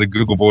number and then the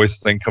Google Voice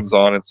thing comes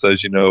on and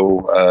says,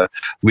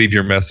 leave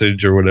your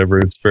message or whatever.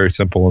 It's very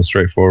simple and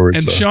straightforward.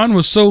 And Sean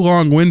was so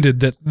long-winded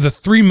that the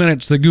 3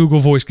 minutes that Google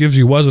Voice gives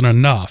you wasn't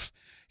enough.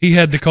 He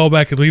had to call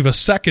back and leave a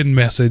second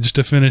message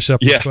to finish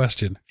up his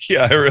question.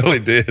 Yeah, I really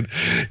did.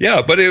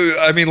 Yeah, but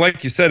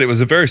like you said, it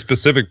was a very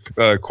specific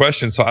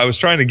question. So I was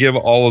trying to give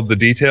all of the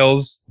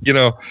details.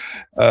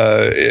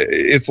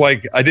 It's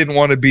like I didn't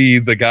want to be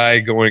the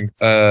guy going,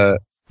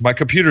 my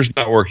computer's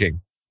not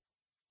working.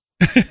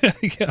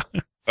 Yeah.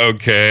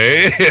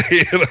 Okay.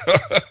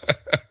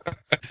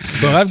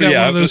 Well, I've got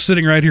one of those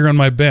sitting right here on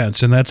my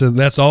bench, and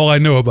that's all I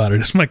know about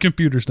it. Is my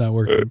computer's not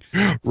working.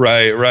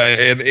 Right.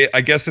 And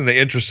I guess in the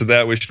interest of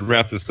that, we should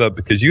wrap this up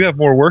because you have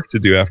more work to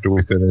do after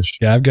we finish.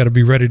 Yeah, I've got to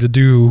be ready to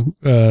do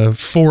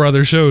 4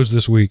 other shows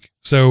this week.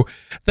 So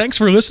thanks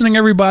for listening,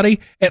 everybody.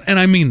 And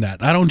I mean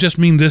that. I don't just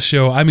mean this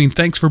show. I mean,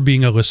 thanks for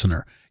being a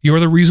listener. You're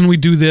the reason we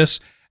do this.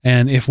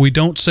 And if we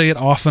don't say it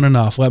often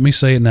enough, let me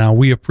say it now.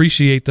 We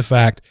appreciate the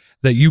fact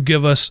that you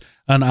give us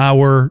an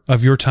hour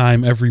of your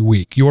time every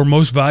week. Your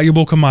most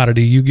valuable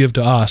commodity you give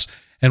to us,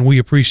 and we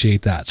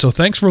appreciate that. So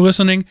thanks for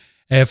listening.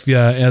 If,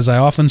 as I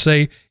often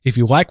say, if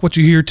you like what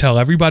you hear, tell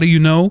everybody you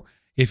know.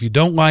 If you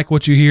don't like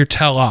what you hear,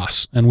 tell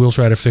us, and we'll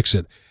try to fix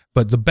it.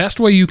 But the best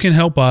way you can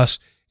help us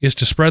is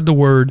to spread the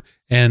word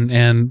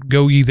and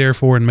go ye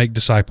therefore and make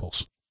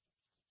disciples.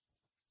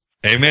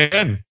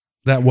 Amen.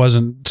 That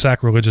wasn't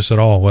sacrilegious at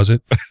all, was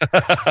it?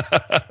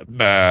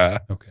 Nah.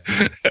 Okay.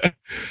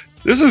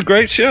 This is a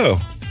great show.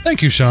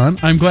 Thank you, Sean.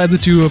 I'm glad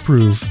that you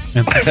approve.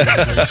 And thank you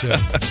for a great show.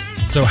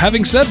 So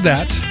having said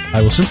that,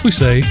 I will simply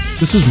say,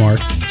 this is Mark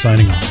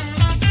signing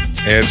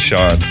off. And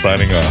Sean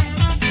signing off.